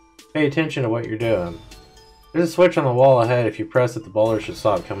 Pay attention to what you're doing. There's a switch on the wall ahead. If you press it, the boulders should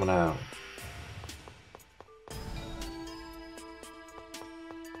stop coming out.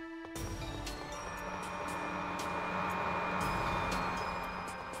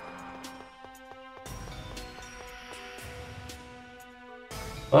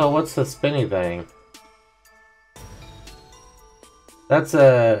 Oh, what's the spinny thing? That's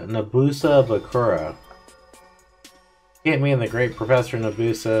a Nabusa Bakura. Can't mean the great Professor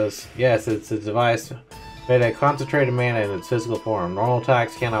Nabusa's. Yes, it's a device made of concentrated mana in its physical form. Normal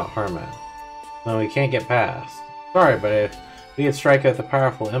attacks cannot harm it. No, we can't get past. Sorry, but if we could strike it with a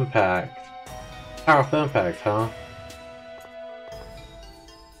powerful impact. Powerful impact, huh?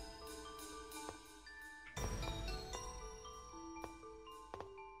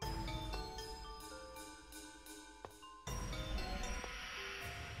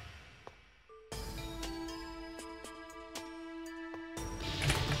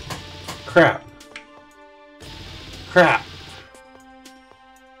 Crap. Crap.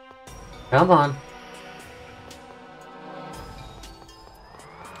 Come on.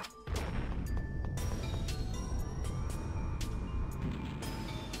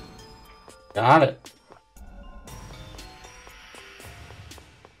 Got it.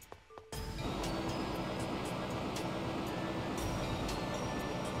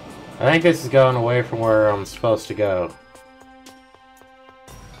 I think this is going away from where I'm supposed to go.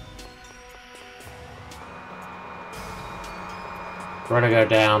 We're gonna go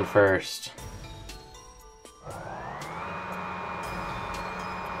down first.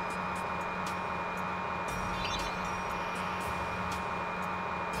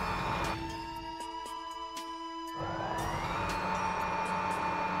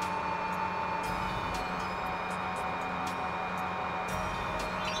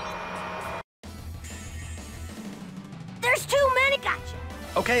 There's too many. Gotcha.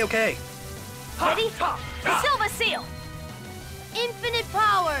 Okay. Ready? Silver Seal. Infinite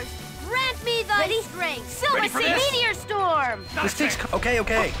powers, grant me thy strength. Silver Seal, Meteor Storm. This takes. Okay.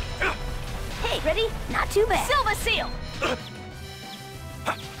 Hey, ready? Not too bad. Silver Seal.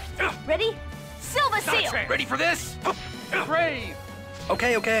 Ready? Silver Seal. Ready for this? Brave.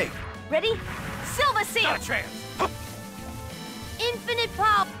 Okay. Ready? Silver Seal. Not a chance. Infinite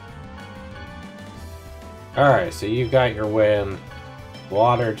power. Alright, so you've got your wind.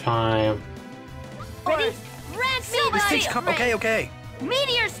 Water time. Ready? Grant me thy strength. Okay.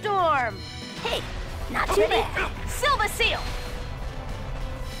 Meteor Storm. Hey, not too bad. Silver Seal.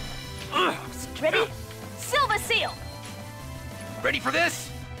 Ready? Silver Seal. Ready for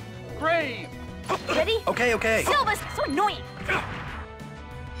this? Brave. Ready? Okay. Silver. So annoying.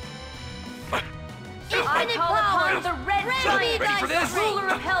 I Infinite call power. upon the Red Grant Giant, me thy for this? strength. ruler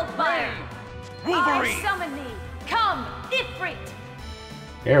of Hellfire. Wolverine. I summon thee. Come, Ifrit.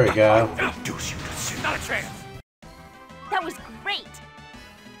 Here we go. Reduce you to soup. Not a chance. That was great.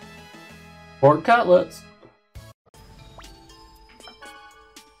 Pork cutlets.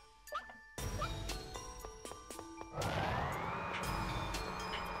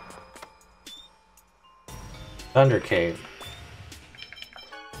 Thunder Cave.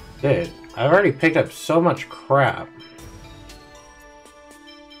 Dude, I've already picked up so much crap.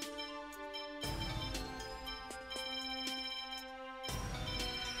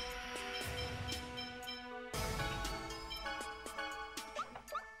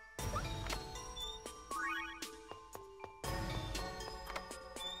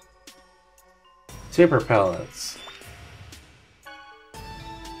 Super pellets.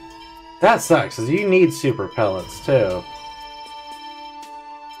 That sucks, because you need super pellets too.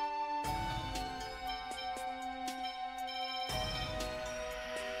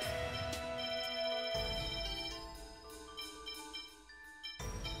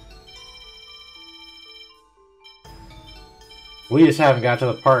 We just haven't got to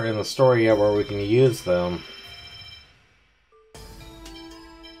the part in the story yet where we can use them.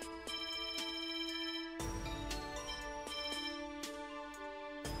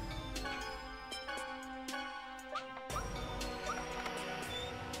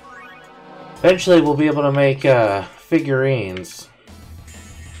 Eventually we'll be able to make figurines.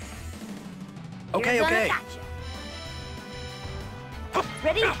 Okay, okay. Gotcha.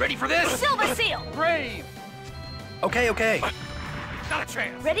 Ready? Ready for this? Silver Seal. Brave. Okay, okay. Not a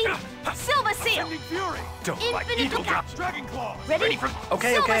chance. Ready? Silver Seal. Sending Fury. Don't like Infinite Eagle gotcha. Dragon Claw. Ready? for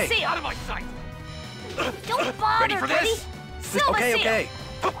Okay, Silver okay. Seal. out of my sight. Don't bother. Ready for this? Silver Okay, Seal. okay.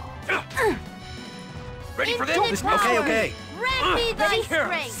 Ready for this? Infinite Okay, power. okay. Grant me thy Ready?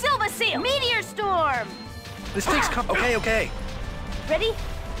 strength. Silver Seal. Meteor Storm. This takes Okay, okay. Ready?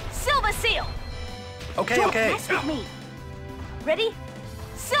 Silver Seal. Okay, Don't okay. mess with me. Ready?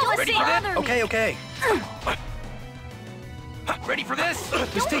 Silver Ready Seal. for this? Bother me. Okay, okay. Ready for this?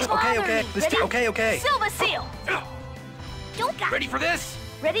 This takes Don't okay, bother okay. me. This Ready? okay, okay. Silver Seal. Don't got Ready for this?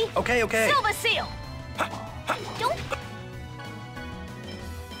 Ready? Okay, okay. Silver Seal. Don't.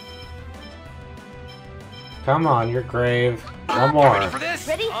 Come on, you're grave. One more. Ready for this?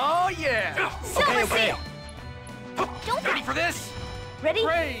 Ready? Oh yeah. Silver Okay, okay. Seal. Don't. Ready for this? Ready?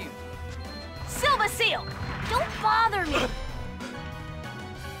 Brave. Silver Seal. Don't bother me.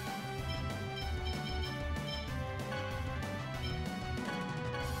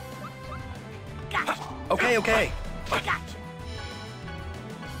 Gotcha. Okay, okay. Gotcha.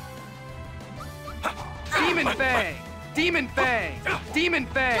 Demon Fang. Demon Fang. Demon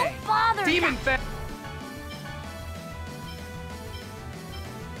Fang. Don't bother. Demon Fang.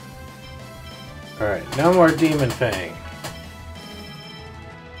 Alright, no more Demon Fang.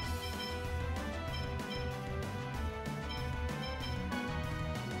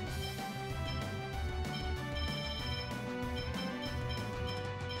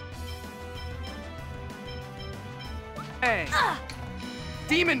 Fang.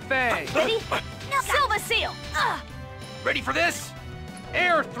 Demon Fang. Ready? Silver Seal. Ready for this?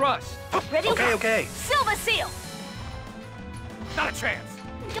 Air thrust. Ready? Okay, okay. Silver Seal. Not a chance.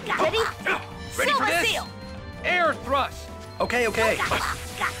 Ready? Ready for Silver this? Seal. Air thrust. Okay, okay.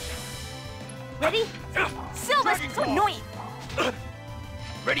 Gotcha. Ready? Silver Dragon So Claw. annoying.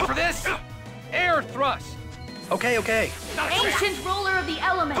 Ready for this? Air thrust. Okay, okay. Not a chance. Ancient ruler of the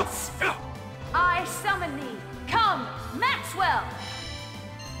elements, I summon thee. Come, Maxwell.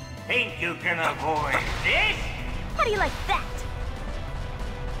 Think you can avoid this? How do you like that?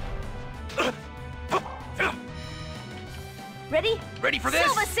 Ready? Ready for this?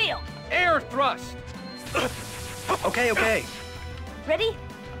 Silver Seal. Air thrust. Okay, okay. Ready?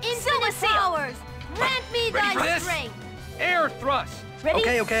 Silver Seal. Powers. Grant me Ready for thy this? strength. Air thrust. Ready?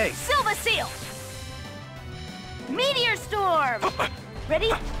 Okay, okay. Silver Seal. Meteor Storm.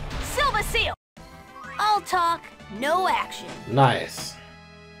 Ready? Silver Seal. All talk, no action. Nice.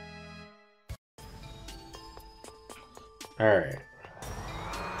 Alright.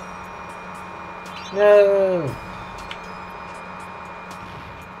 No!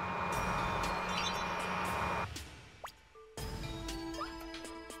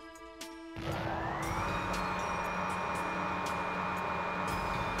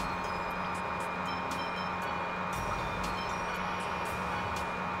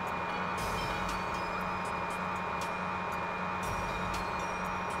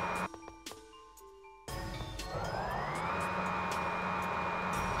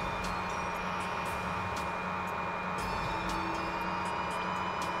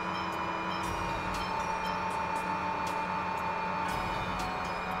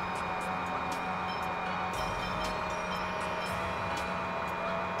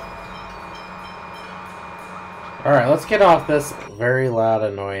 Alright, let's get off this very loud,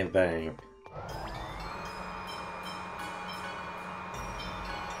 annoying thing.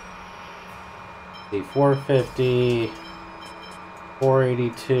 The 450,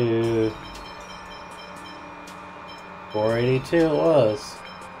 482, 482 it was.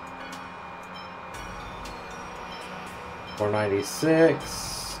 496.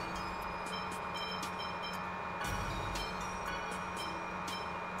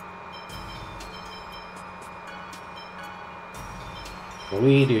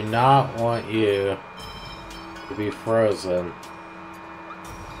 We do not want you to be frozen.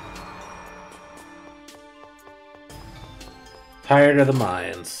 Tired of the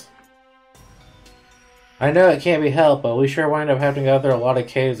mines. I know it can't be helped, but we sure wind up having to go through a lot of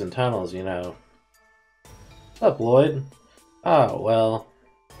caves and tunnels, you know. What's up, Lloyd? Oh, well.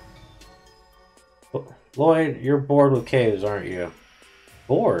 Lloyd, you're bored with caves, aren't you?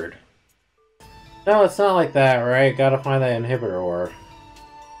 Bored? No, it's not like that, right? Gotta find that inhibitor ore.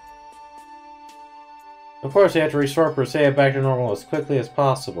 Of course, you have to restore Presea back to normal as quickly as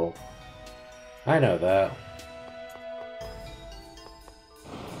possible. I know that.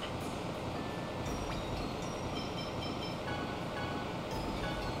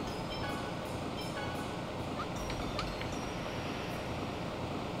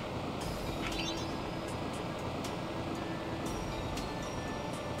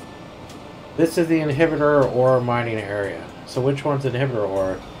 This is the inhibitor ore mining area. So which one's inhibitor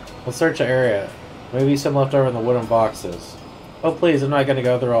ore? Let's search the area. Maybe some left over in the wooden boxes. Oh please, I'm not gonna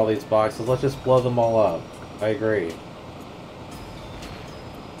go through all these boxes. Let's just blow them all up. I agree.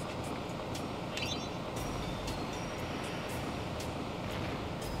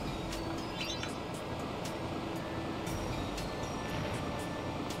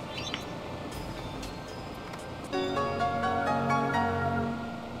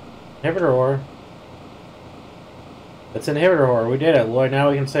 Inhibitor ore. It's inhibitor ore. We did it, Lloyd.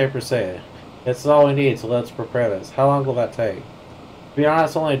 Now we can save Presea. This is all we need, so let's prepare this. How long will that take? To be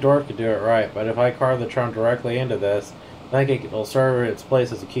honest, only a dwarf could do it right, but if I carve the charm directly into this, I think it will serve its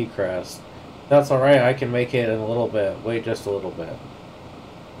place as a key crest. That's alright, I can make it in a little bit. Wait just a little bit.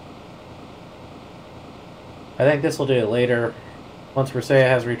 I think this will do it later. Once Presea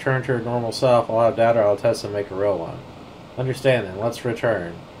has returned to her normal self, I'll have data I'll test and make a real one. Understand then, let's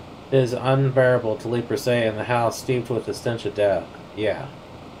return. It is unbearable to leave Presea in the house steeped with the stench of death. Yeah.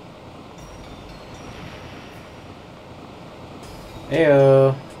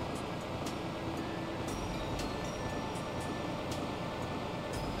 Heyo.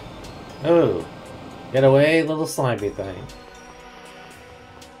 Oh. Get away, little slimy thing.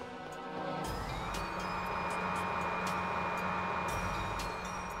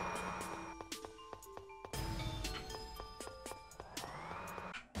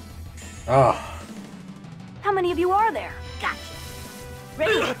 Ah. How many of you are there? Gotcha.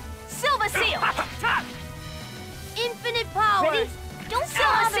 Ready? Silver Seal! Infinite powers! Ready? Don't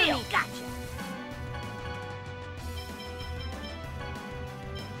Silver Seal! Me. Gotcha.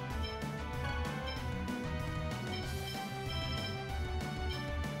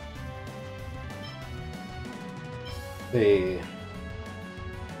 See.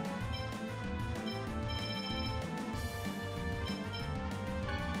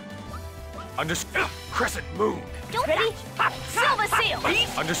 Understood. Crescent Moon. Don't ready? Silver Seal!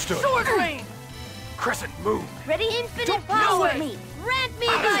 Understood. Sword Rain! Crescent Moon. Ready? Infinite power! Me. Grant me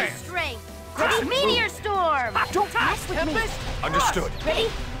thy strength! Ready? Meteor Storm! Don't mess with me! Understood. Ready?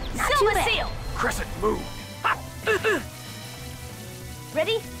 Silver Seal! Crescent Moon.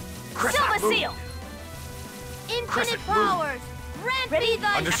 Ready? Crescent Silver Moon. Seal! Infinite Crescent powers! Grant me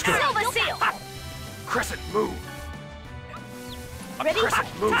thy Understood. Silver Seal! Crescent Moon. Ready?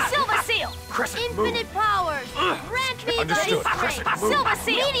 Crescent Moon. Silver Seal! Crescent Infinite powers! Grant me thy Understood. strength! Crescent Moon. Silver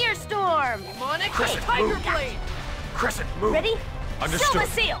Seal! Meteor Storm! Demonic Crescent Tiger Moon. Blade! Crescent Moon. Ready? Understood. Silver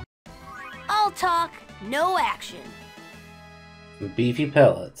Seal! All talk, no action. Beefy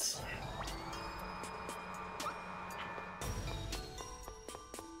pellets.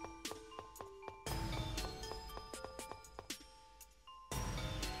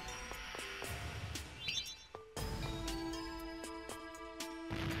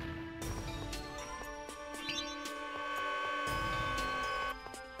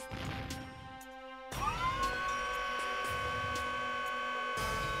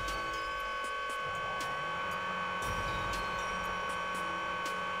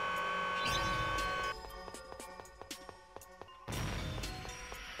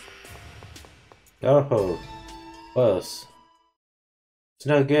 Oh, close. It's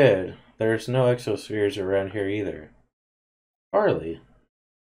no good. There's no exospheres around here either. Farley.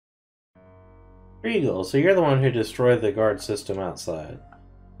 Regal, so you're the one who destroyed the guard system outside.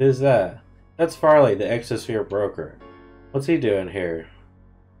 Who's that? That's Farley, the exosphere broker. What's he doing here?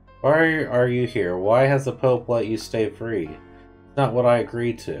 Why are you here? Why has the Pope let you stay free? It's not what I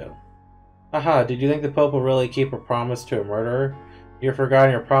agreed to. Haha, did you think the Pope will really keep a promise to a murderer? You've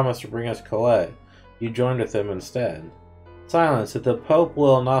forgotten your promise to bring us Colette. You joined with him instead. Silence. If the Pope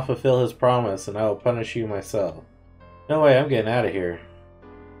will not fulfill his promise, then I will punish you myself. No way, I'm getting out of here.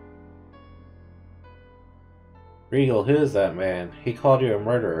 Regal, who is that man? He called you a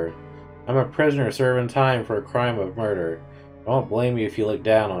murderer. I'm a prisoner serving time for a crime of murder. I won't blame you if you look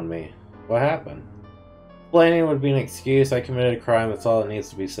down on me. What happened? Explaining would be an excuse. I committed a crime, that's all that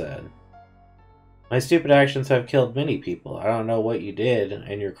needs to be said. My stupid actions have killed many people. I don't know what you did,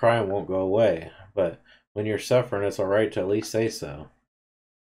 and your crime won't go away. But when you're suffering, it's alright to at least say so.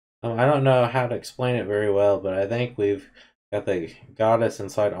 I don't know how to explain it very well, but I think we've got the goddess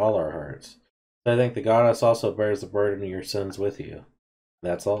inside all our hearts. So I think the goddess also bears the burden of your sins with you.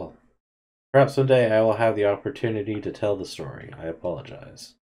 That's all. Perhaps someday I will have the opportunity to tell the story. I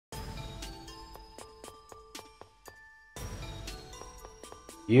apologize.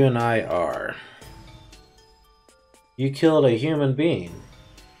 You and I are. You killed a human being.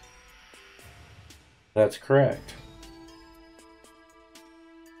 That's correct.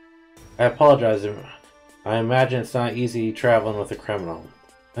 I apologize. I imagine it's not easy traveling with a criminal.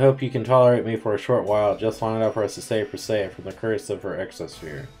 I hope you can tolerate me for a short while, just long enough for us to save Presea from the curse of her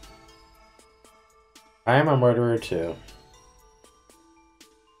exosphere. I am a murderer too.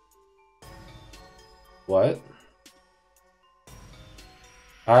 What?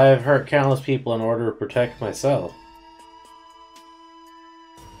 I've hurt countless people in order to protect myself.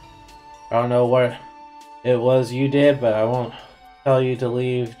 I don't know what it was you did, but I won't tell you to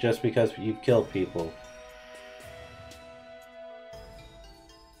leave just because you've killed people.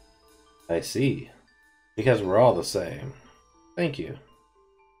 I see. Because we're all the same. Thank you.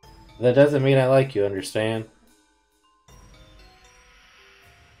 That doesn't mean I like you, understand?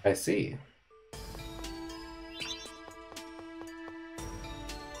 I see.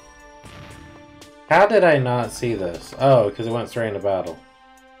 How did I not see this? Oh, because it went straight into battle.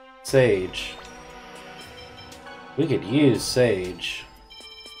 Sage. We could use Sage.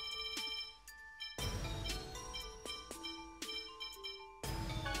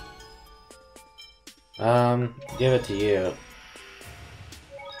 Give it to you.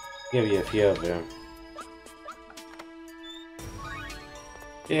 Give you a few of them.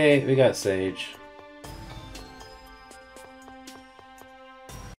 Yay, we got Sage.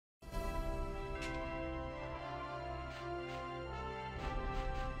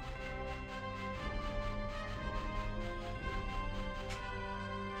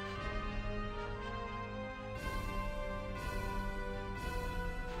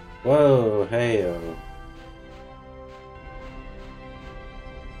 Whoa, hey-o.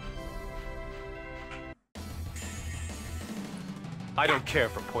 I don't care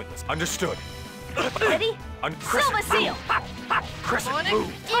for pointless. Understood. Ready? Silver Seal! Crescent,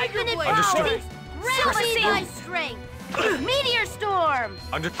 move! Infinite Understood. Silver Seal! Strength! Meteor Storm!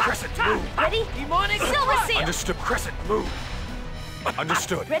 Crescent, move! Ready? Silver Seal! Understood. Crescent, move!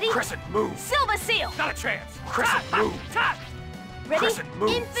 Understood. Ready? Crescent, move! Silver Seal! Not a chance! Crescent, move! Ready? Crescent, move!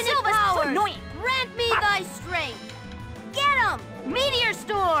 Infinite power! Annoying! Grant me thy strength! Get him! Meteor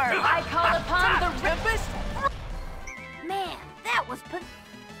Storm! I call upon the Tempest! Man, that was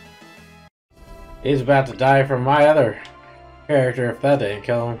He's about to die from my other character if that didn't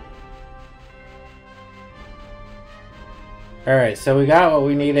kill him. Alright, so we got what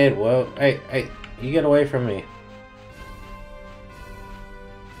we needed. Whoa, hey, you get away from me.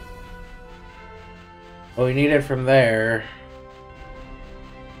 What we needed from there.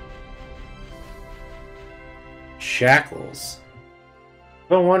 Shackles. I've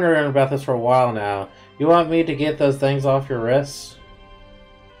been wondering about this for a while now. You want me to get those things off your wrists?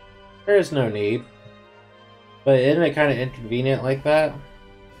 There is no need. But isn't it kind of inconvenient like that?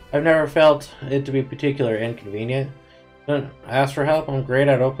 I've never felt it to be particularly inconvenient. Don't ask for help, I'm great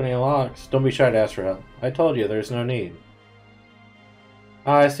at opening locks. Don't be shy to ask for help. I told you, there's no need.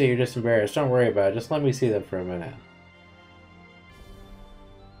 Oh, I see, you're just embarrassed. Don't worry about it, just let me see them for a minute.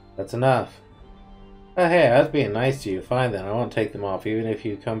 That's enough. Oh hey, I was being nice to you. Fine then, I won't take them off, even if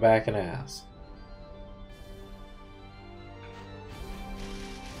you come back and ask.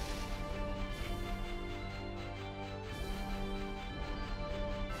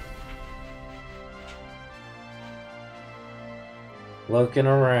 Looking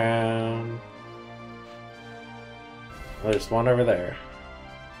around. Oh, there's one over there.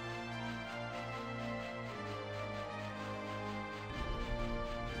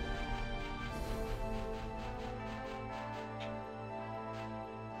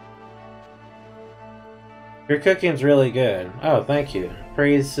 Your cooking's really good. Oh, thank you.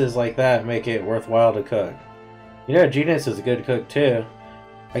 Praises like that make it worthwhile to cook. You know, Genis is a good cook too.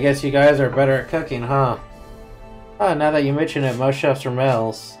 I guess you guys are better at cooking, huh? Oh, now that you mention it, most chefs are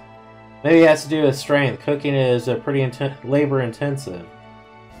males. Maybe it has to do with strength. Cooking is a pretty labor intensive.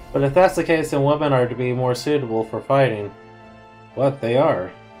 But if that's the case, then women are to be more suitable for fighting. What? They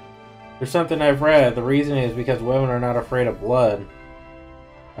are. There's something I've read. The reason is because women are not afraid of blood.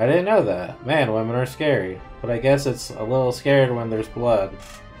 I didn't know that. Man, women are scary. But I guess it's a little scared when there's blood.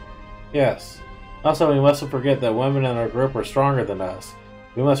 Yes. Also, we mustn't forget that women in our group are stronger than us.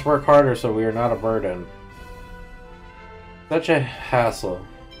 We must work harder so we are not a burden. Such a hassle.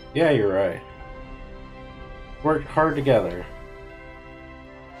 Yeah, you're right. Work hard together.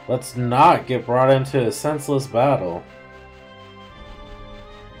 Let's not get brought into a senseless battle.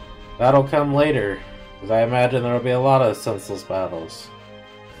 That'll come later, because I imagine there'll be a lot of senseless battles.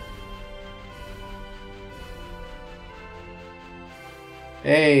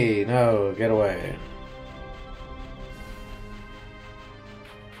 Hey, no, get away.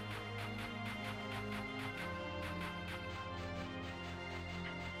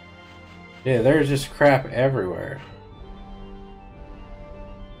 Yeah, there's just crap everywhere.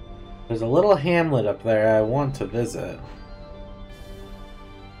 There's a little hamlet up there I want to visit.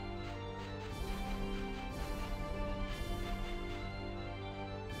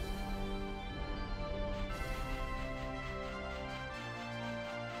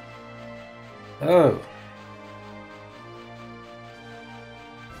 Oh.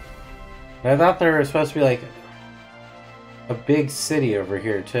 I thought there was supposed to be like a big city over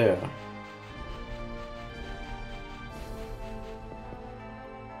here too.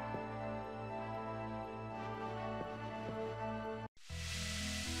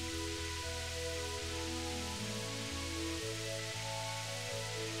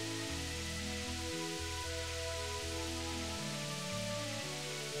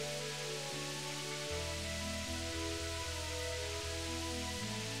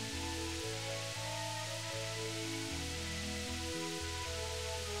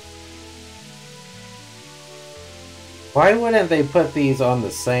 Why wouldn't they put these on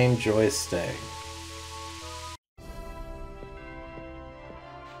the same joystick?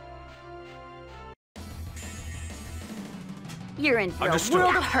 You're in for Understood. a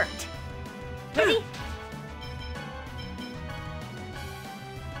world of hurt. Ready?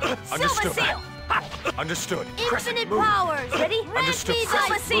 Understood. Silver Seal! Understood. Infinite powers! Ready? Understood. Grant me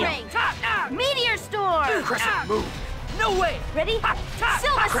thy Silver Seal! strength! Meteor Storm! Crescent, move. No way! Ready? Silver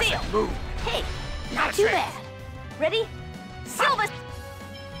Seal! Crescent, move. Hey, not too bad. Ready? Silver...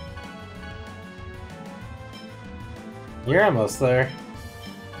 You're almost there.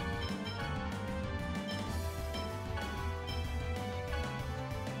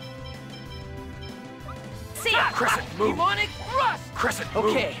 Seal! Crescent, move. Demonic thrust! Crescent, move.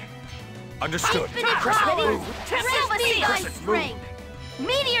 Okay. Understood. Infinite Crescent, powers! move. Grant Silver me Seal! thy Crescent, strength!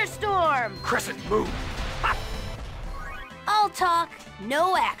 Meteor Storm! Crescent, move. All talk,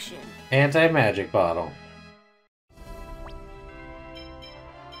 no action. Anti-magic bottle.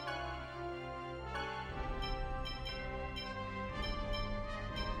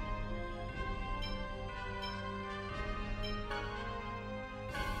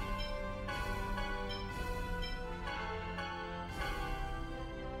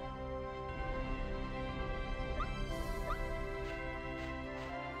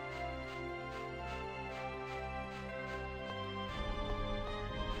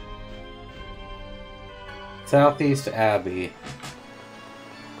 Southeast Abbey.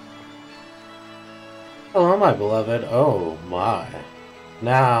 Hello, my beloved. Oh, my.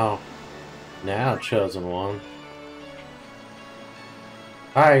 Now, chosen one.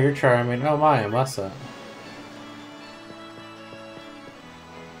 Hi, you're charming. Oh, my, I mustn't.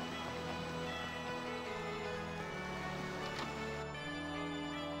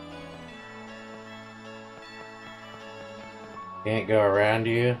 Can't go around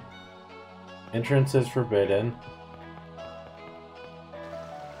you. Entrance is forbidden.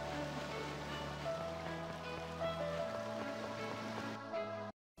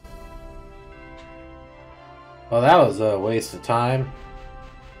 Well, that was a waste of time.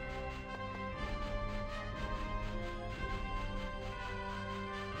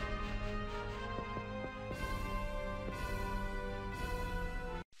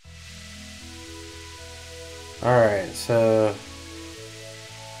 Alright, so...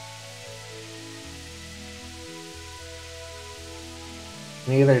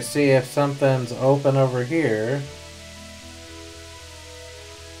 either see if something's open over here,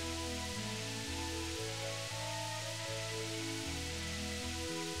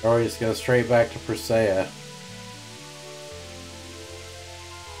 or we just go straight back to Presea.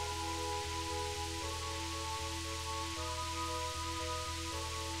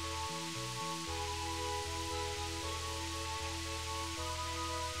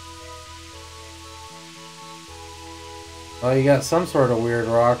 Well, you got some sort of weird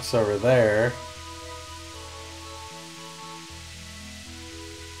rocks over there.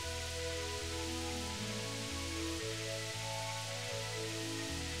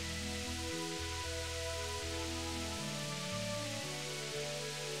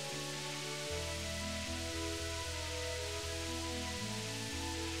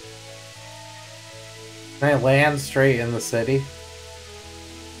 Can I land straight in the city?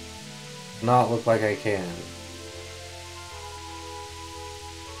 Not look like I can.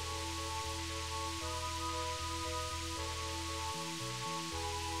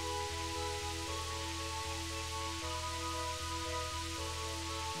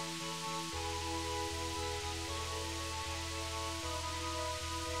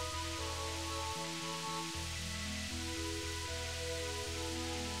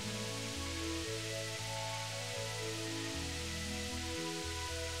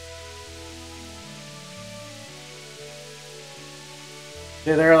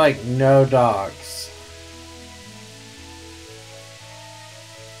 Dude, there are like no docks.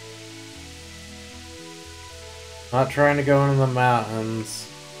 Not trying to go into the mountains.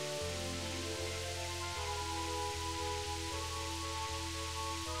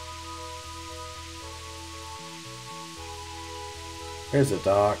 Here's a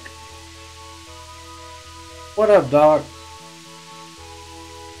Doc. What up, Doc?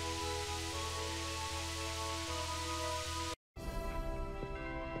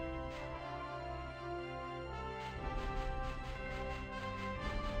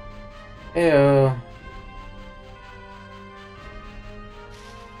 Heyo.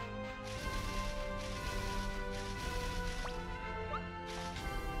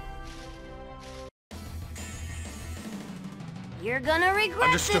 You're gonna regret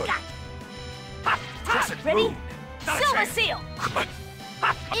Understood. this. Ready? Silver Seal!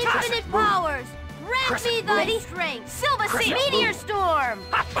 Infinite powers! Grant me thy strength! Silver Seal! Meteor Storm!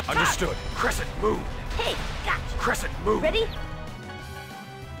 Understood. Crescent moon. Hey, gotcha! Crescent moon. Ready?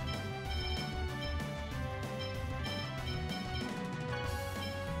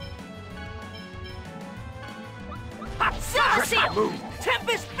 Silver Crescent Seal! moon.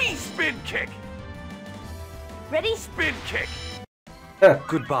 Tempest Beast. Spin kick. Ready? Spin kick.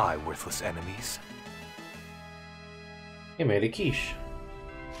 Goodbye, worthless enemies. He made a quiche.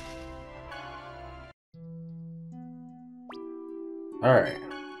 Alright,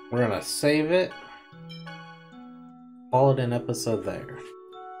 we're gonna save it. Call it an episode there.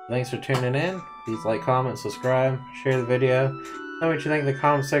 Thanks for tuning in. Please like, comment, subscribe, share the video. Tell me what you think in the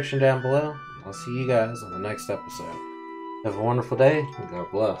comment section down below. I'll see you guys on the next episode. Have a wonderful day, and God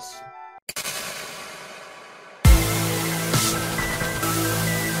bless.